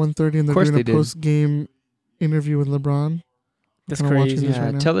 133 to 130, and they're course doing they a did. post-game interview with LeBron. That's Kinda watching crazy. this Yeah,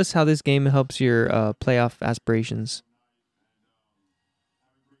 right now. tell us how this game helps your playoff aspirations.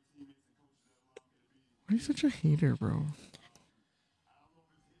 Why are you such a hater, bro?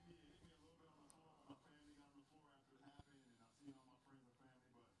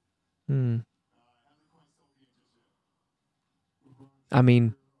 I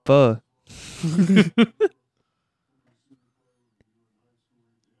mean, pho.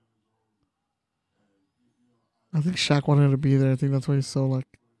 I think Shaq wanted to be there. I think that's why he's so like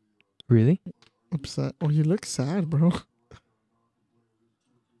Really? upset. Oh, you look sad, bro.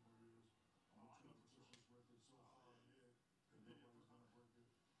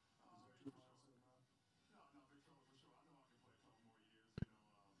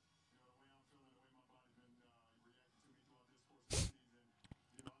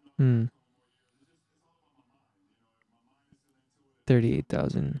 Hmm.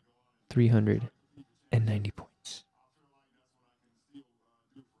 38,390 points.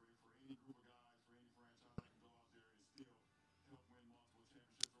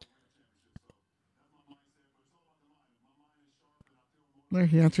 No,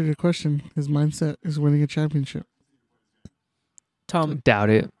 he answered your question. His mindset is winning a championship. Tom, Doubt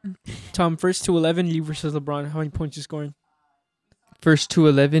it. first to 11, you versus LeBron. How many points you scoring? First to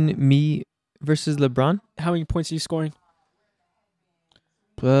 11, me versus LeBron. How many points are you scoring?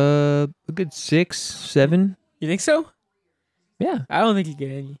 A good 6, 7. You think so? Yeah. I don't think you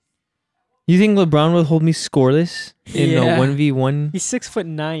get any. You think LeBron will hold me scoreless in Yeah. a 1v1? He's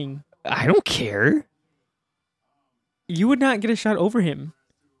 6'9". I don't care. You would not get a shot over him.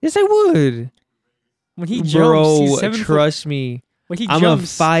 Yes, I would. When he jumps, Bro, he's 7 foot. trust me. When he I'm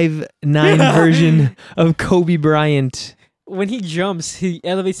jumps, a 5'9" version of Kobe Bryant. when he jumps, he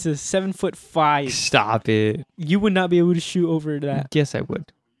elevates to 7'5". Stop it. You would not be able to shoot over that. Yes, I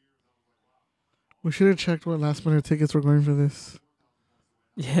would. We should have checked what last minute tickets were going for this.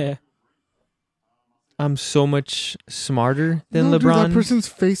 Yeah. I'm so much smarter than No, dude, LeBron. that person's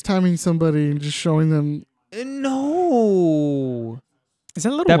FaceTiming somebody and just showing them. No. Is that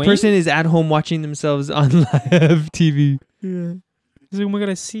a little That Wayne? person is at home watching themselves on live TV. Yeah. He's like, oh my god,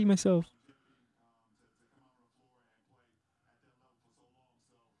 I see myself.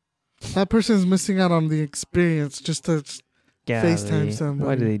 That person's missing out on the experience just to FaceTime Golly, somebody.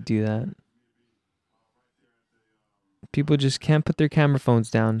 why do they do that? People just can't put their camera phones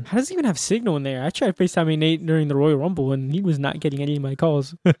down. How does he even have signal in there? I tried FaceTiming Nate during the Royal Rumble and he was not getting any of my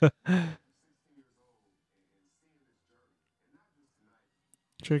calls.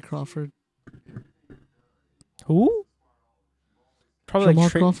 Jay Crawford. Who? Probably Jamal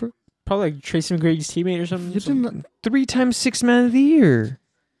like Crawford? probably like Tracy McGrady's teammate or something. You didn't. 3-time Sixth Man of the Year.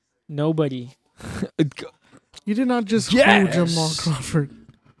 Nobody. You did not just Yes! who Jamal Crawford.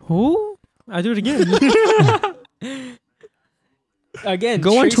 Who? I do it again. Again,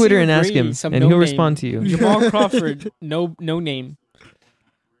 Go on Tracy Twitter and ask McGrady, him, some and no he'll name. respond to you. Jamal Crawford, no name.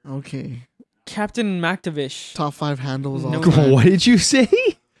 Okay. Captain McTavish. Top 5 handles all No. time. What did you say?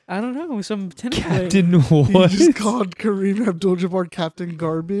 I don't know, some tennis player. Captain He what? just called Kareem Abdul-Jabbar Captain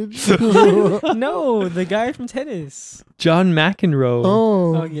Garbage. No, the guy from tennis. John McEnroe.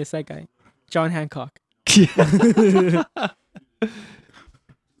 Oh Oh. yes, that guy. John Hancock.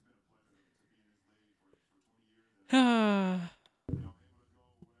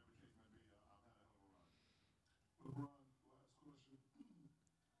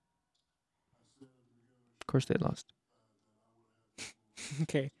 Of course they lost.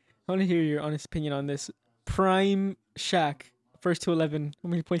 Okay, I want to hear your honest opinion on this. Prime Shaq, first to 11. How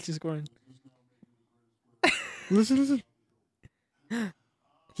many points is scoring? Listen.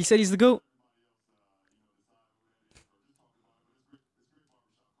 He said he's the GOAT.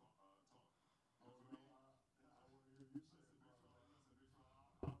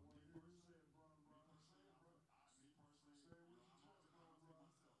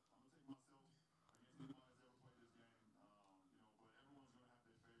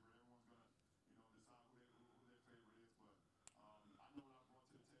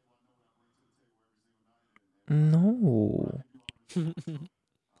 No.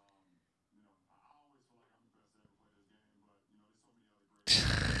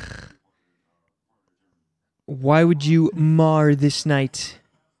 Why would you mar this night?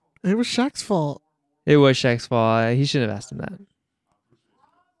 It was Shaq's fault. It was Shaq's fault. He shouldn't have asked him that.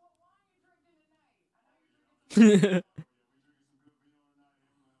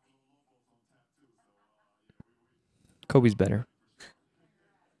 Kobe's better.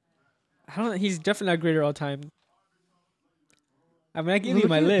 I don't know. He's definitely not greater all time. I mean, I give you Look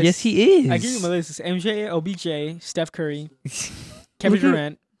my at- list. Yes, he is. I give you my list. It's MJ, OBJ, Steph Curry, Kevin Look at-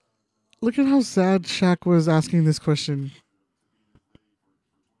 Durant. Look at how sad Shaq was asking this question.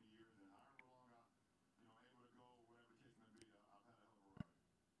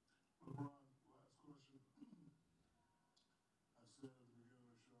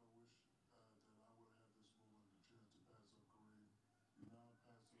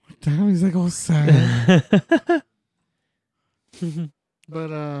 Damn, he's like all sad.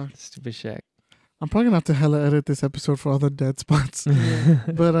 But Stupid Shaq. I'm probably gonna have to hella edit this episode for all the dead spots.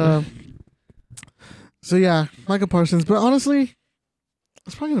 But so yeah, Micah Parsons. But honestly,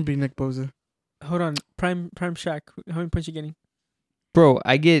 it's probably gonna be Nick Bosa. Hold on. Prime Shaq. How many points you getting? Bro,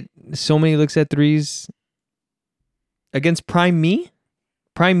 I get so many looks at threes against Prime Me?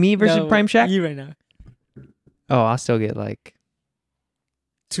 Prime Me versus No, Prime Shaq? You right now. Oh, I'll still get like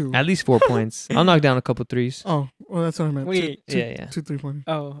 2. at least 4 points. I'll knock down a couple threes. Oh, well, that's what I meant. Wait. Two, Yeah. 2 3-pointers.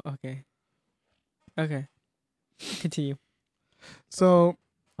 Oh, okay. Okay. Continue. So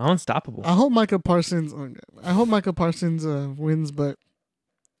Unstoppable. I hope Micah Parsons. Wins, but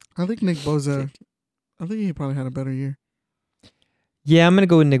I think Nick Bosa. I think he probably had a better year. Yeah, I'm going to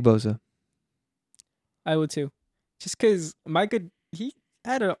go with Nick Bosa. I would too. Just because Micah, he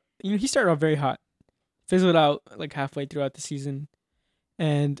had he started off very hot. Fizzled out like halfway throughout the season.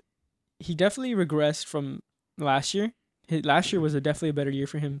 And he definitely regressed from last year. Last year was definitely a better year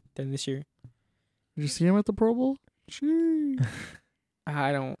for him than this year. Did you see him at the Pro Bowl? Jeez.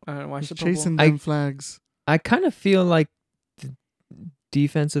 I don't watch He's the Pro Bowl. chasing them flags. I kind of feel like the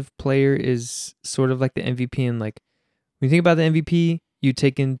defensive player is sort of like the MVP, and like when you think about the MVP, you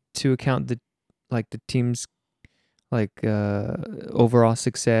take into account the team's overall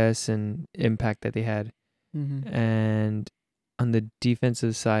success and impact that they had. Mm-hmm. And on the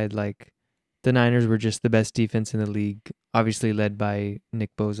defensive side, like the Niners were just the best defense in the league, obviously led by Nick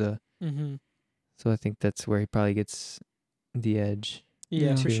Bosa. Mm-hmm. So I think that's where he probably gets the edge.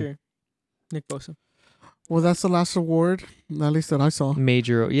 Yeah, for too. sure. Nick Bosa. Well, that's the last award, at least that I saw.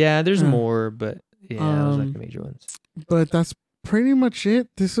 Major, yeah, there's Yeah. more, but yeah, those are like the major ones. But that's pretty much it.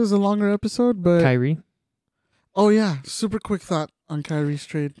 This was a longer episode, but Kyrie, oh yeah, super quick thought on Kyrie's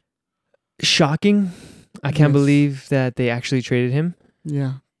trade. shocking. I can't Yes. believe that they actually traded him.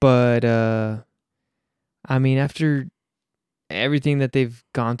 Yeah. But I mean, after everything that they've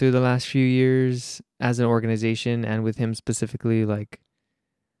gone through the last few years as an organization and with him specifically, like,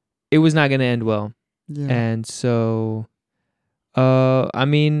 it was not going to end well. Yeah. And so, I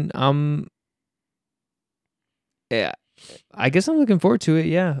mean, yeah, I guess I'm looking forward to it.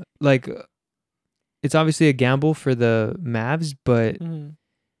 Yeah. Like, it's obviously a gamble for the Mavs, but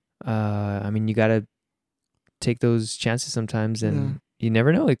I mean, you got to take those chances sometimes, and you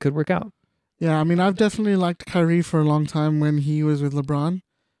never know. It could work out. Yeah, I mean, I've definitely liked Kyrie for a long time when he was with LeBron.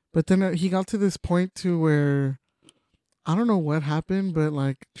 But then he got to this point to where I don't know what happened, but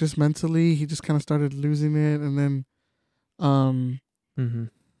like just mentally, he just kind of started losing it. And then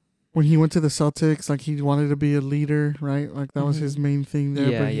when he went to the Celtics, like he wanted to be a leader, right? Like that was his main thing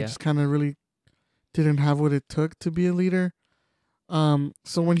there. But he just kind of really didn't have what it took to be a leader.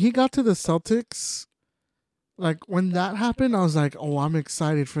 So when he got to the Celtics, like when that happened, I was like, "Oh, I'm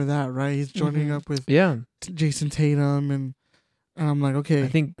excited for that!" Right? He's joining up with Jason Tatum, and I'm like, "Okay." I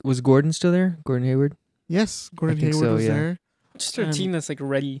think was Gordon still there? Gordon Hayward. Yes, Gordon Hayward was there. Just a team that's like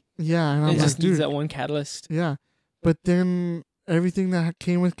ready. Yeah, and I'm it like, just dude, needs that one catalyst. Yeah, but then everything that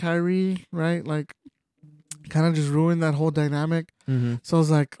came with Kyrie, right? Like, kind of just ruined that whole dynamic. So I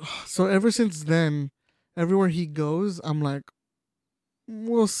was like, so ever since then, everywhere he goes, I'm like,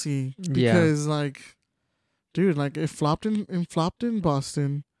 we'll see, because like. Dude, like it flopped in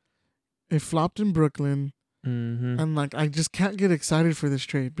Boston, it flopped in Brooklyn, and like I just can't get excited for this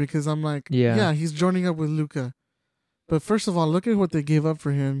trade because I'm like, yeah, he's joining up with Luka, but first of all, look at what they gave up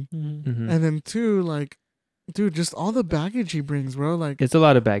for him, and then two, like, dude, just all the baggage he brings, bro. Like it's a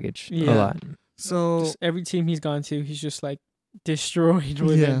lot of baggage, a lot. So just every team he's gone to, he's just like destroyed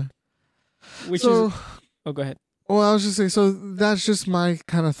with it. Which is, oh, go ahead. Well, I was just saying, so that's just my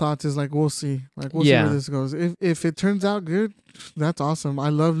kind of thoughts is like, we'll see. Like, we'll see where this goes. If it turns out good, that's awesome. I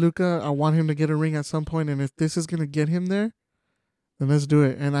love Luka. I want him to get a ring at some point, and if this is going to get him there, then let's do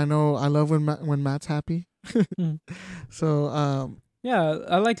it. And I know I love when Matt's happy. So, yeah,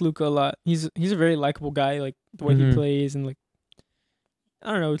 I like Luka a lot. He's a very likable guy, like the way he plays, and like,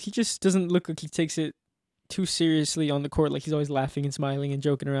 I don't know, he just doesn't look like he takes it too seriously on the court. Like he's always laughing and smiling and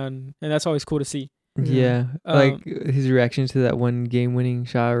joking around, and that's always cool to see. Yeah, like his reaction to that one game-winning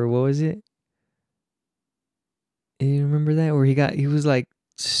shot, or what was it? You remember that where he was like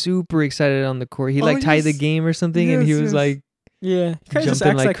super excited on the court. He tied the game or something, and he was like, he kind of just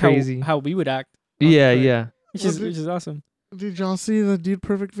acts like crazy, how we would act. Yeah, which is awesome. Did y'all see the Dude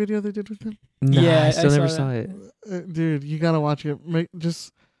Perfect video they did with him? Nah, I still never saw it. Dude, you gotta watch it.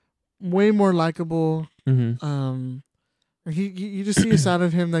 Just way more likable. You just see a side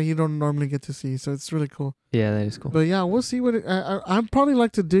of him that you don't normally get to see, so it's really cool. Yeah, that is cool. But yeah, we'll see what I'd probably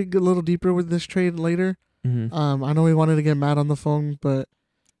like to dig a little deeper with this trade later. I know we wanted to get Matt on the phone, but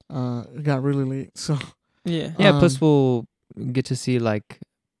it got really late. So yeah. Plus we'll get to see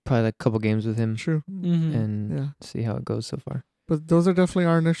probably a couple games with him. True. And see how it goes so far. But those are definitely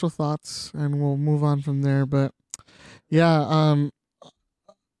our initial thoughts, and we'll move on from there. But yeah,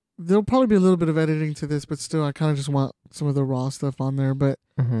 there'll probably be a little bit of editing to this, but still, I kind of just want some of the raw stuff on there. But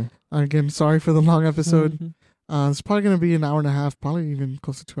again, sorry for the long episode. It's probably going to be an hour and a half, probably even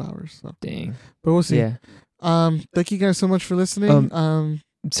close to 2 hours. So. Dang. But we'll see. Yeah. Thank you guys so much for listening.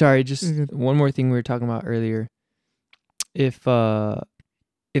 Sorry, just one more thing we were talking about earlier. If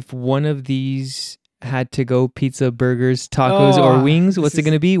one of these had to go pizza, burgers, tacos, or wings, what's it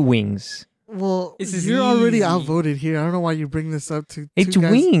going to be? Wings. Well, you're already outvoted here. I don't know why you bring this up to. It's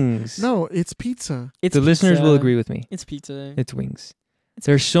wings. No, it's pizza. It's the listeners will agree with me. It's pizza. It's wings.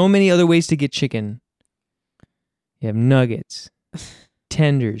 There's so many other ways to get chicken. You have nuggets,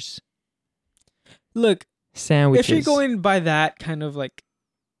 tenders. Look, sandwiches. If you're going by that kind of like,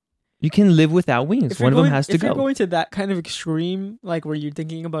 you can live without wings. One of them has to go. If you're going to that kind of extreme, like where you're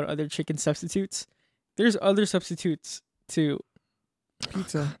thinking about other chicken substitutes, there's other substitutes to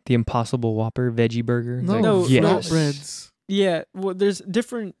pizza. The Impossible Whopper veggie burger. No, yes. breads. Yeah, well, there's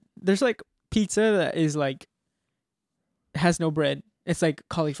like pizza that is like has no bread. It's like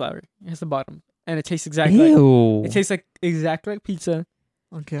cauliflower. It has the bottom, and it tastes exactly. Ew. It tastes like exactly like pizza.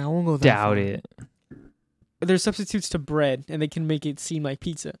 Okay, I won't go that Doubt far. it. There's substitutes to bread, and they can make it seem like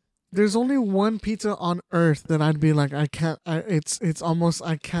pizza. There's only one pizza on earth that I'd be like, I can't. It's almost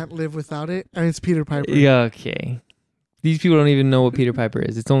I can't live without it, and it's Peter Piper. Yeah, okay. These people don't even know what Peter Piper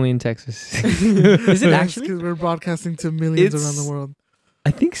is. It's only in Texas. Is it actually? Because we're broadcasting to millions around the world. I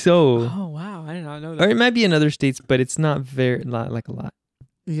think so. Oh wow, I did not know that. Or it might be in other states, but it's not like a lot.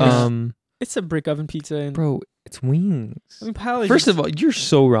 Yeah. It's a brick oven pizza, and bro, it's wings. I mean, First of all, you're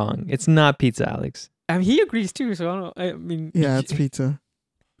so wrong. It's not pizza, Alex. I mean, he agrees too. So I don't know. I mean, Yeah, it's pizza.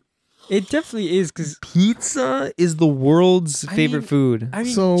 it definitely is because Pizza is the world's favorite food. I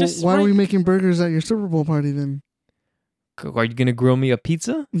mean, So just why are right- we making burgers at your Super Bowl party then? Are you gonna grill me a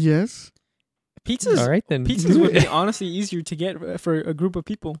pizza? Yes. pizzas? All right then. Pizzas would be honestly easier to get for a group of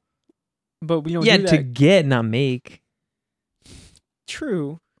people, but we don't yeah, do that. to get, not make.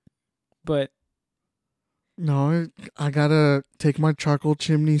 True, but No, I gotta take my charcoal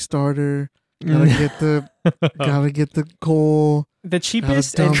chimney starter. Gotta get the coal. the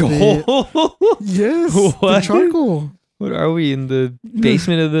cheapest and dump it. Coal? Yes, the What? charcoal. What are we in the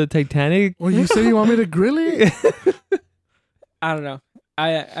basement of the Titanic? Well, you said you want me to grill it. I don't know.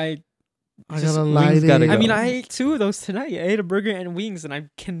 I I Just gotta wings light gotta it. go. I mean, I ate 2 of those tonight. I ate a burger and wings, and I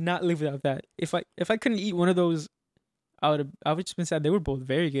cannot live without that. If I couldn't eat one of those, I would just been sad. They were both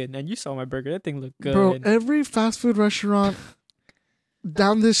very good, and you saw my burger. That thing looked good. Bro, every fast food restaurant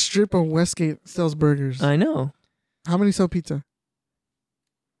down this strip of Westgate sells burgers. I know. How many sell pizza?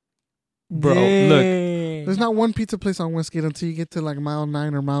 Bro, look. Dang. There's not one pizza place on Westgate until you get to like mile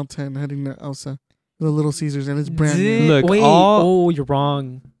 9 or mile 10 heading to Elsa. The Little Caesars, and it's brand new. Dang. Look, Wait, all- oh, you're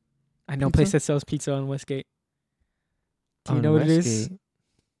wrong. I know a place Pizza? that sells pizza on Westgate. Do you On know what it is? Westgate.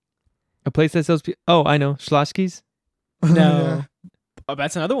 A place that sells Oh, I know. Schlossky's? No. Yeah. Oh,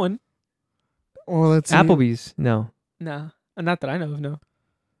 that's another one. Well, let's see. Applebee's? No. No, not that I know of. No.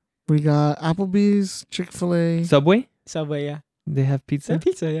 We got Applebee's, Chick-fil-A. Subway? Subway, yeah. They have pizza?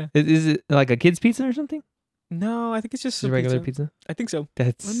 Pizza, yeah. Is it like a kid's pizza or something? No, I think it's just Just some regular pizza. pizza? I think so.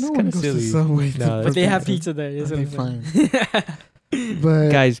 That's Well, no one kind of goes to silly. Subway. No, But they have pizza. pizza there. Is Okay, what I'm saying. But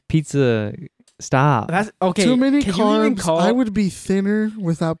Guys, pizza. Stop. That's okay. too many can you even carbs. call? I would be thinner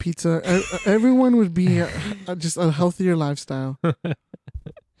without pizza. Everyone would be just a healthier lifestyle.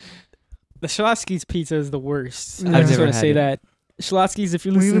 The Schlotsky's pizza is the worst. Yeah. I I've just never want to had say it. that. Schlotsky's, if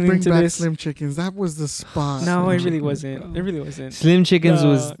you're We need to listening bring to back this. Slim Chickens. That was the spot. No, it Slim really Chickens. wasn't. It really wasn't. Slim Chickens No,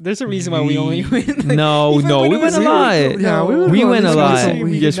 was. There's a reason why we only the- went. No, Even no, when we it went was a here, lot. Yeah, we We go went at a least once lot. a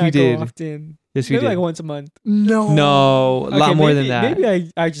week. Yes, we not go did. often. Yes, we Maybe did. like once a month. No. No, a lot Okay, more maybe- than that.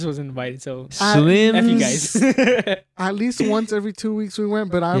 Maybe I just wasn't invited. So Slim. F you guys. At least once every 2 weeks we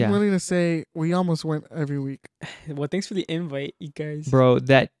went, but I'm Yeah. willing to say we almost went every week. Well, thanks for the invite, you guys. Bro,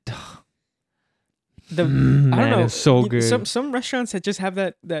 that. The Man, I don't know. it's so good. Some restaurants that just have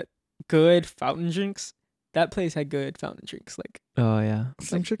that good fountain drinks. That place had good fountain drinks. Like Oh, yeah.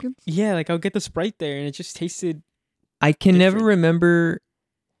 Slim Chickens? yeah, like I'll get the Sprite there, and it just tasted. I can never Different. remember,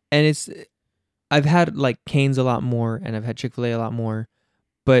 and I've had like Cane's a lot more, and I've had Chick-fil-A a lot more,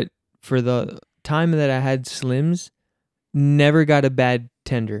 but for the time that I had Slims, never got a bad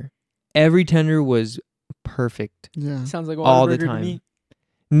tender. Every tender was perfect. Yeah. Sounds like All the Whataburger to time. me.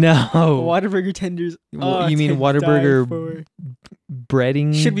 No. Whataburger tenders. Wha- Oh, you mean to Whataburger die for.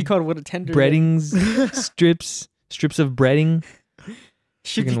 breading? Should be called what a tender. breadings, strips of breading.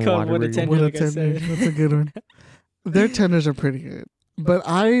 Should be Freaking called what a Whataburger. tender. What a Like I tender. said. That's a good one. Their tenders are pretty good. But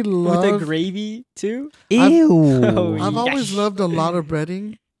I With the love gravy too. Ew. Oh, I've always Yeesh. loved a lot of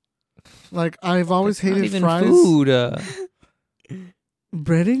breading. Like I've always Not hated even fries. food.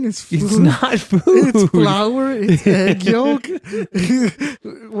 Breading is food. It's not food. It's flour. It's egg yolk.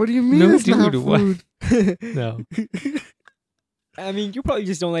 What do you mean No, it's not dude, what? food? No. I mean, you probably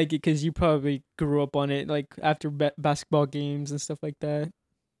just don't like it because you probably grew up on it, like after basketball games and stuff like that.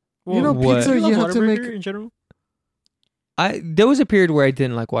 You know, What? pizza do you you love have to Whataburger make. in general. There was a period where I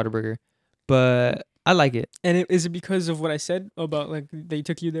didn't like Whataburger, but I like it. And is it because of what I said about like they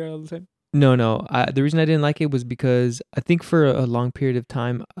took you there all the time? No. The reason I didn't like it was because I think for a long period of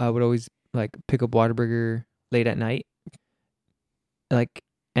time I would always like pick up Whataburger late at night, like,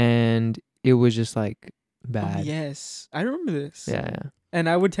 and it was just like bad. Oh, yes, I remember this. Yeah. And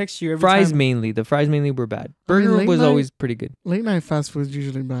I would text you every Fries time. mainly. The fries mainly were bad. I mean, Burger late was night- always pretty good. Late night fast food is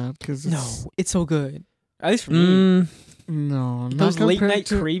usually bad because No, it's so good. At least for me. Mm, no, not Those late compared night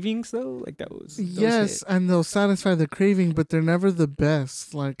to- cravings though, like that was. those Yes, hit. and they'll satisfy the craving, but they're never the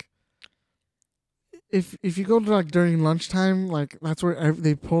best. Like, if you go to like during lunchtime, like that's where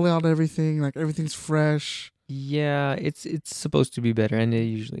they pull out everything. Like everything's fresh. yeah, it's supposed to be better, and it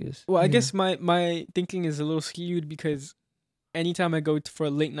usually is. Well, I Yeah. guess my thinking is a little skewed because anytime I go for a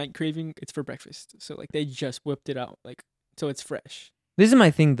late night craving, it's for breakfast. So like they just whipped it out, like so it's fresh. This is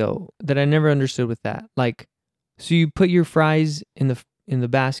my thing though that I never understood with that. Like, so you put your fries in the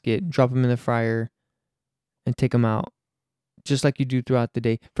basket, drop them in the fryer, and take them out, just like you do throughout the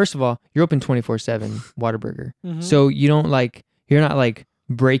day. First of all, you're open 24/7, Whataburger. Mhm. So you're not like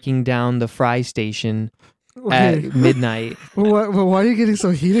breaking down the fry station Okay. at midnight. But why are you getting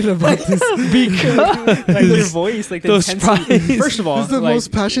so heated about this? Because like your voice, like the Those intensity. fries. First of all, This is the like,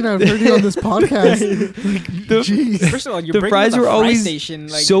 most passionate I've heard you on this podcast. Jeez. first of all, you're The breaking fries the were fry always station,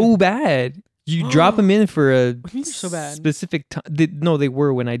 like, so bad. You drop them in for a What do you mean they're so bad? specific time. No, they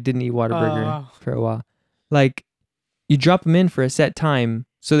were when I didn't eat Whataburger Oh. for a while. Like, you drop them in for a set time,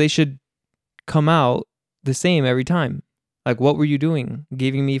 so they should come out the same every time. Like, what were you doing?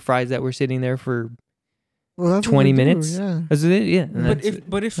 Giving me fries that were sitting there for Well, that's 20 what they do, minutes? Yeah. That's it, yeah. and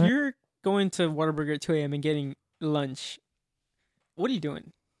But that's if Right. you're going to Whataburger at 2 a.m. and getting lunch, what are you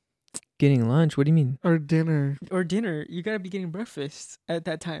doing? getting lunch. What do you mean? Or dinner. Or dinner? You gotta be getting breakfast at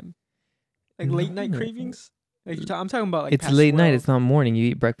that time, like late night No. cravings. Like I'm talking about like It's past late night. 12. It's not morning. You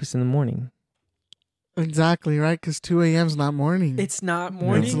eat breakfast in the morning. Exactly, right? Because 2 a.m. is not morning. It's not No.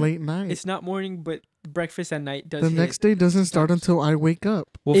 morning. It's late night. It's not morning, but breakfast at night does. The hit. next day doesn't start sometimes. until I wake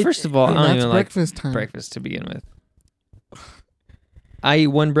up. Well, It- first of all, And I don't that's even like breakfast time. breakfast to begin with. I eat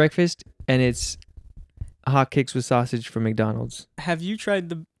one breakfast, and it's hotcakes with sausage from McDonald's. Have you tried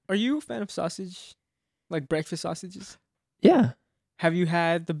the? Are you a fan of sausage, like breakfast sausages? Yeah. Have you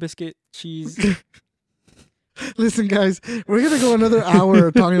had the biscuit cheese? Listen, guys, we're gonna go another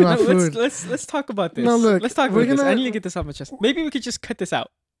hour talking about No, food. let's talk about this. No, look, let's talk we're about this. I gonna- need to get this off my chest. Maybe we could just cut this out.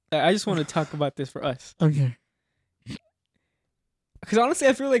 I just want to talk about this for us. Okay. Because honestly,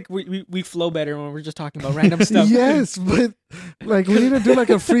 I feel like we flow better when we're just talking about random stuff. Yes, but like we need to do like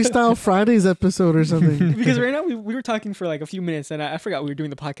a freestyle Fridays episode or something. Because right now we were talking for like a few minutes and I forgot we were doing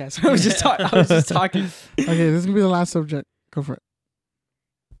the podcast. I was just talking. Okay, this is gonna be the last subject. Go for it.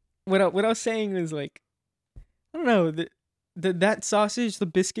 What I was saying is like, I don't know, that sausage, the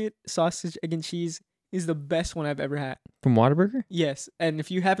biscuit sausage, egg and cheese is the best one I've ever had. From Whataburger? Yes, and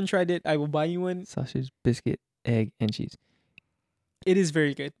if you haven't tried it, I will buy you one. Sausage, biscuit, egg, and cheese. It is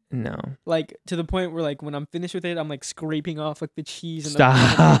very good. No. Like to the point where like when I'm finished with it, I'm like scraping off like the cheese and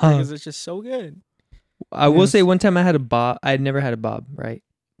Stop. because it's just so good. I will Yes. say one time I had a Bob. I had never had a Bob, right?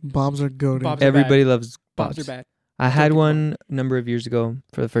 Bob's are goaded. Bob's are Everybody loves Bobs Bobs. are bad. I had get me one a number of years ago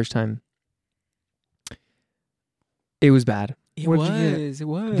for the first time. It was bad. It What'd you get? was. It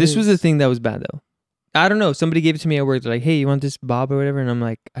was. This was the thing that was bad though. I don't know. Somebody gave it to me at work. They're like, "Hey, you want this Bob or whatever?" And I'm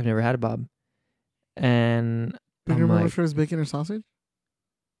like, "I've never had a Bob." And You I'm remember like, if it was bacon or sausage?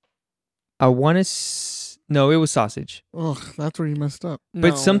 I want to. No, it was sausage. Ugh, that's where you messed up.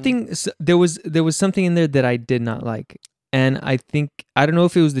 But there was something in there that I did not like, and I don't know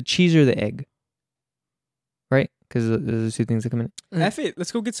if it was the cheese or the egg, right? Because those are two things that come in. F it.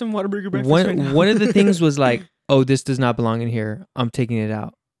 Let's go get some Whataburger breakfast right now. One of the things was like, oh, this does not belong in here. I'm taking it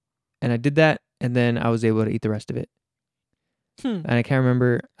out, and I did that, and then I was able to eat the rest of it. And I can't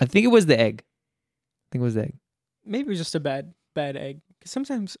remember. I think it was the egg. Maybe it was just a bad egg. 'Cause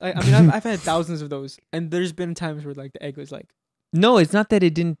sometimes I mean I've had thousands of those, and there's been times where like the egg was like, No, it's not that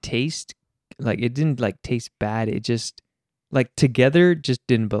it didn't taste taste bad. It just like together just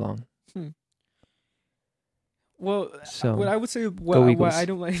didn't belong. well, So what I would say go what Eagles. I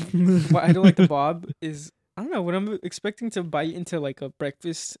don't like what I don't like the Bob is I don't know when I'm expecting to bite into like a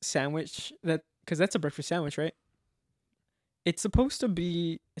breakfast sandwich because that's a breakfast sandwich, right? It's not supposed to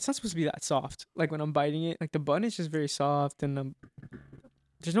be that soft. Like when I'm biting it, like the bun is just very soft and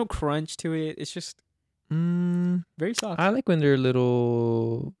there's no crunch to it. It's just very soft. I like when they're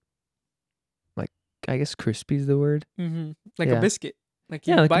little, like I guess crispy is the word. Like Yeah. a biscuit. Like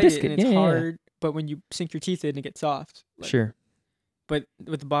Yeah, you like a bite biscuit. it and it's Yeah, yeah, yeah. hard, but when you sink your teeth in, it gets soft. Like, Sure. But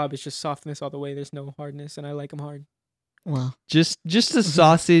with the Bob, it's just softness all the way. There's no hardness, and I like them hard. Wow. Just the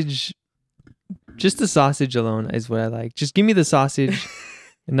sausage. Just the sausage alone is what I like. Just give me the sausage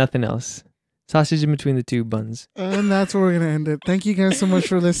and nothing else. Sausage in between the two buns. And that's where we're going to end it. Thank you guys so much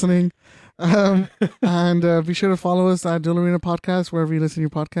for listening. And be sure to follow us at Duel Arena Podcast, wherever you listen to your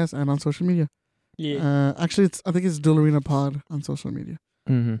podcast, and on social media. Yeah. Actually, I think it's Duel Arena Pod on social media.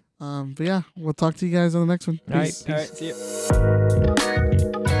 Mm-hmm. But yeah, we'll talk to you guys on the next one. All right. Peace. All right. See ya.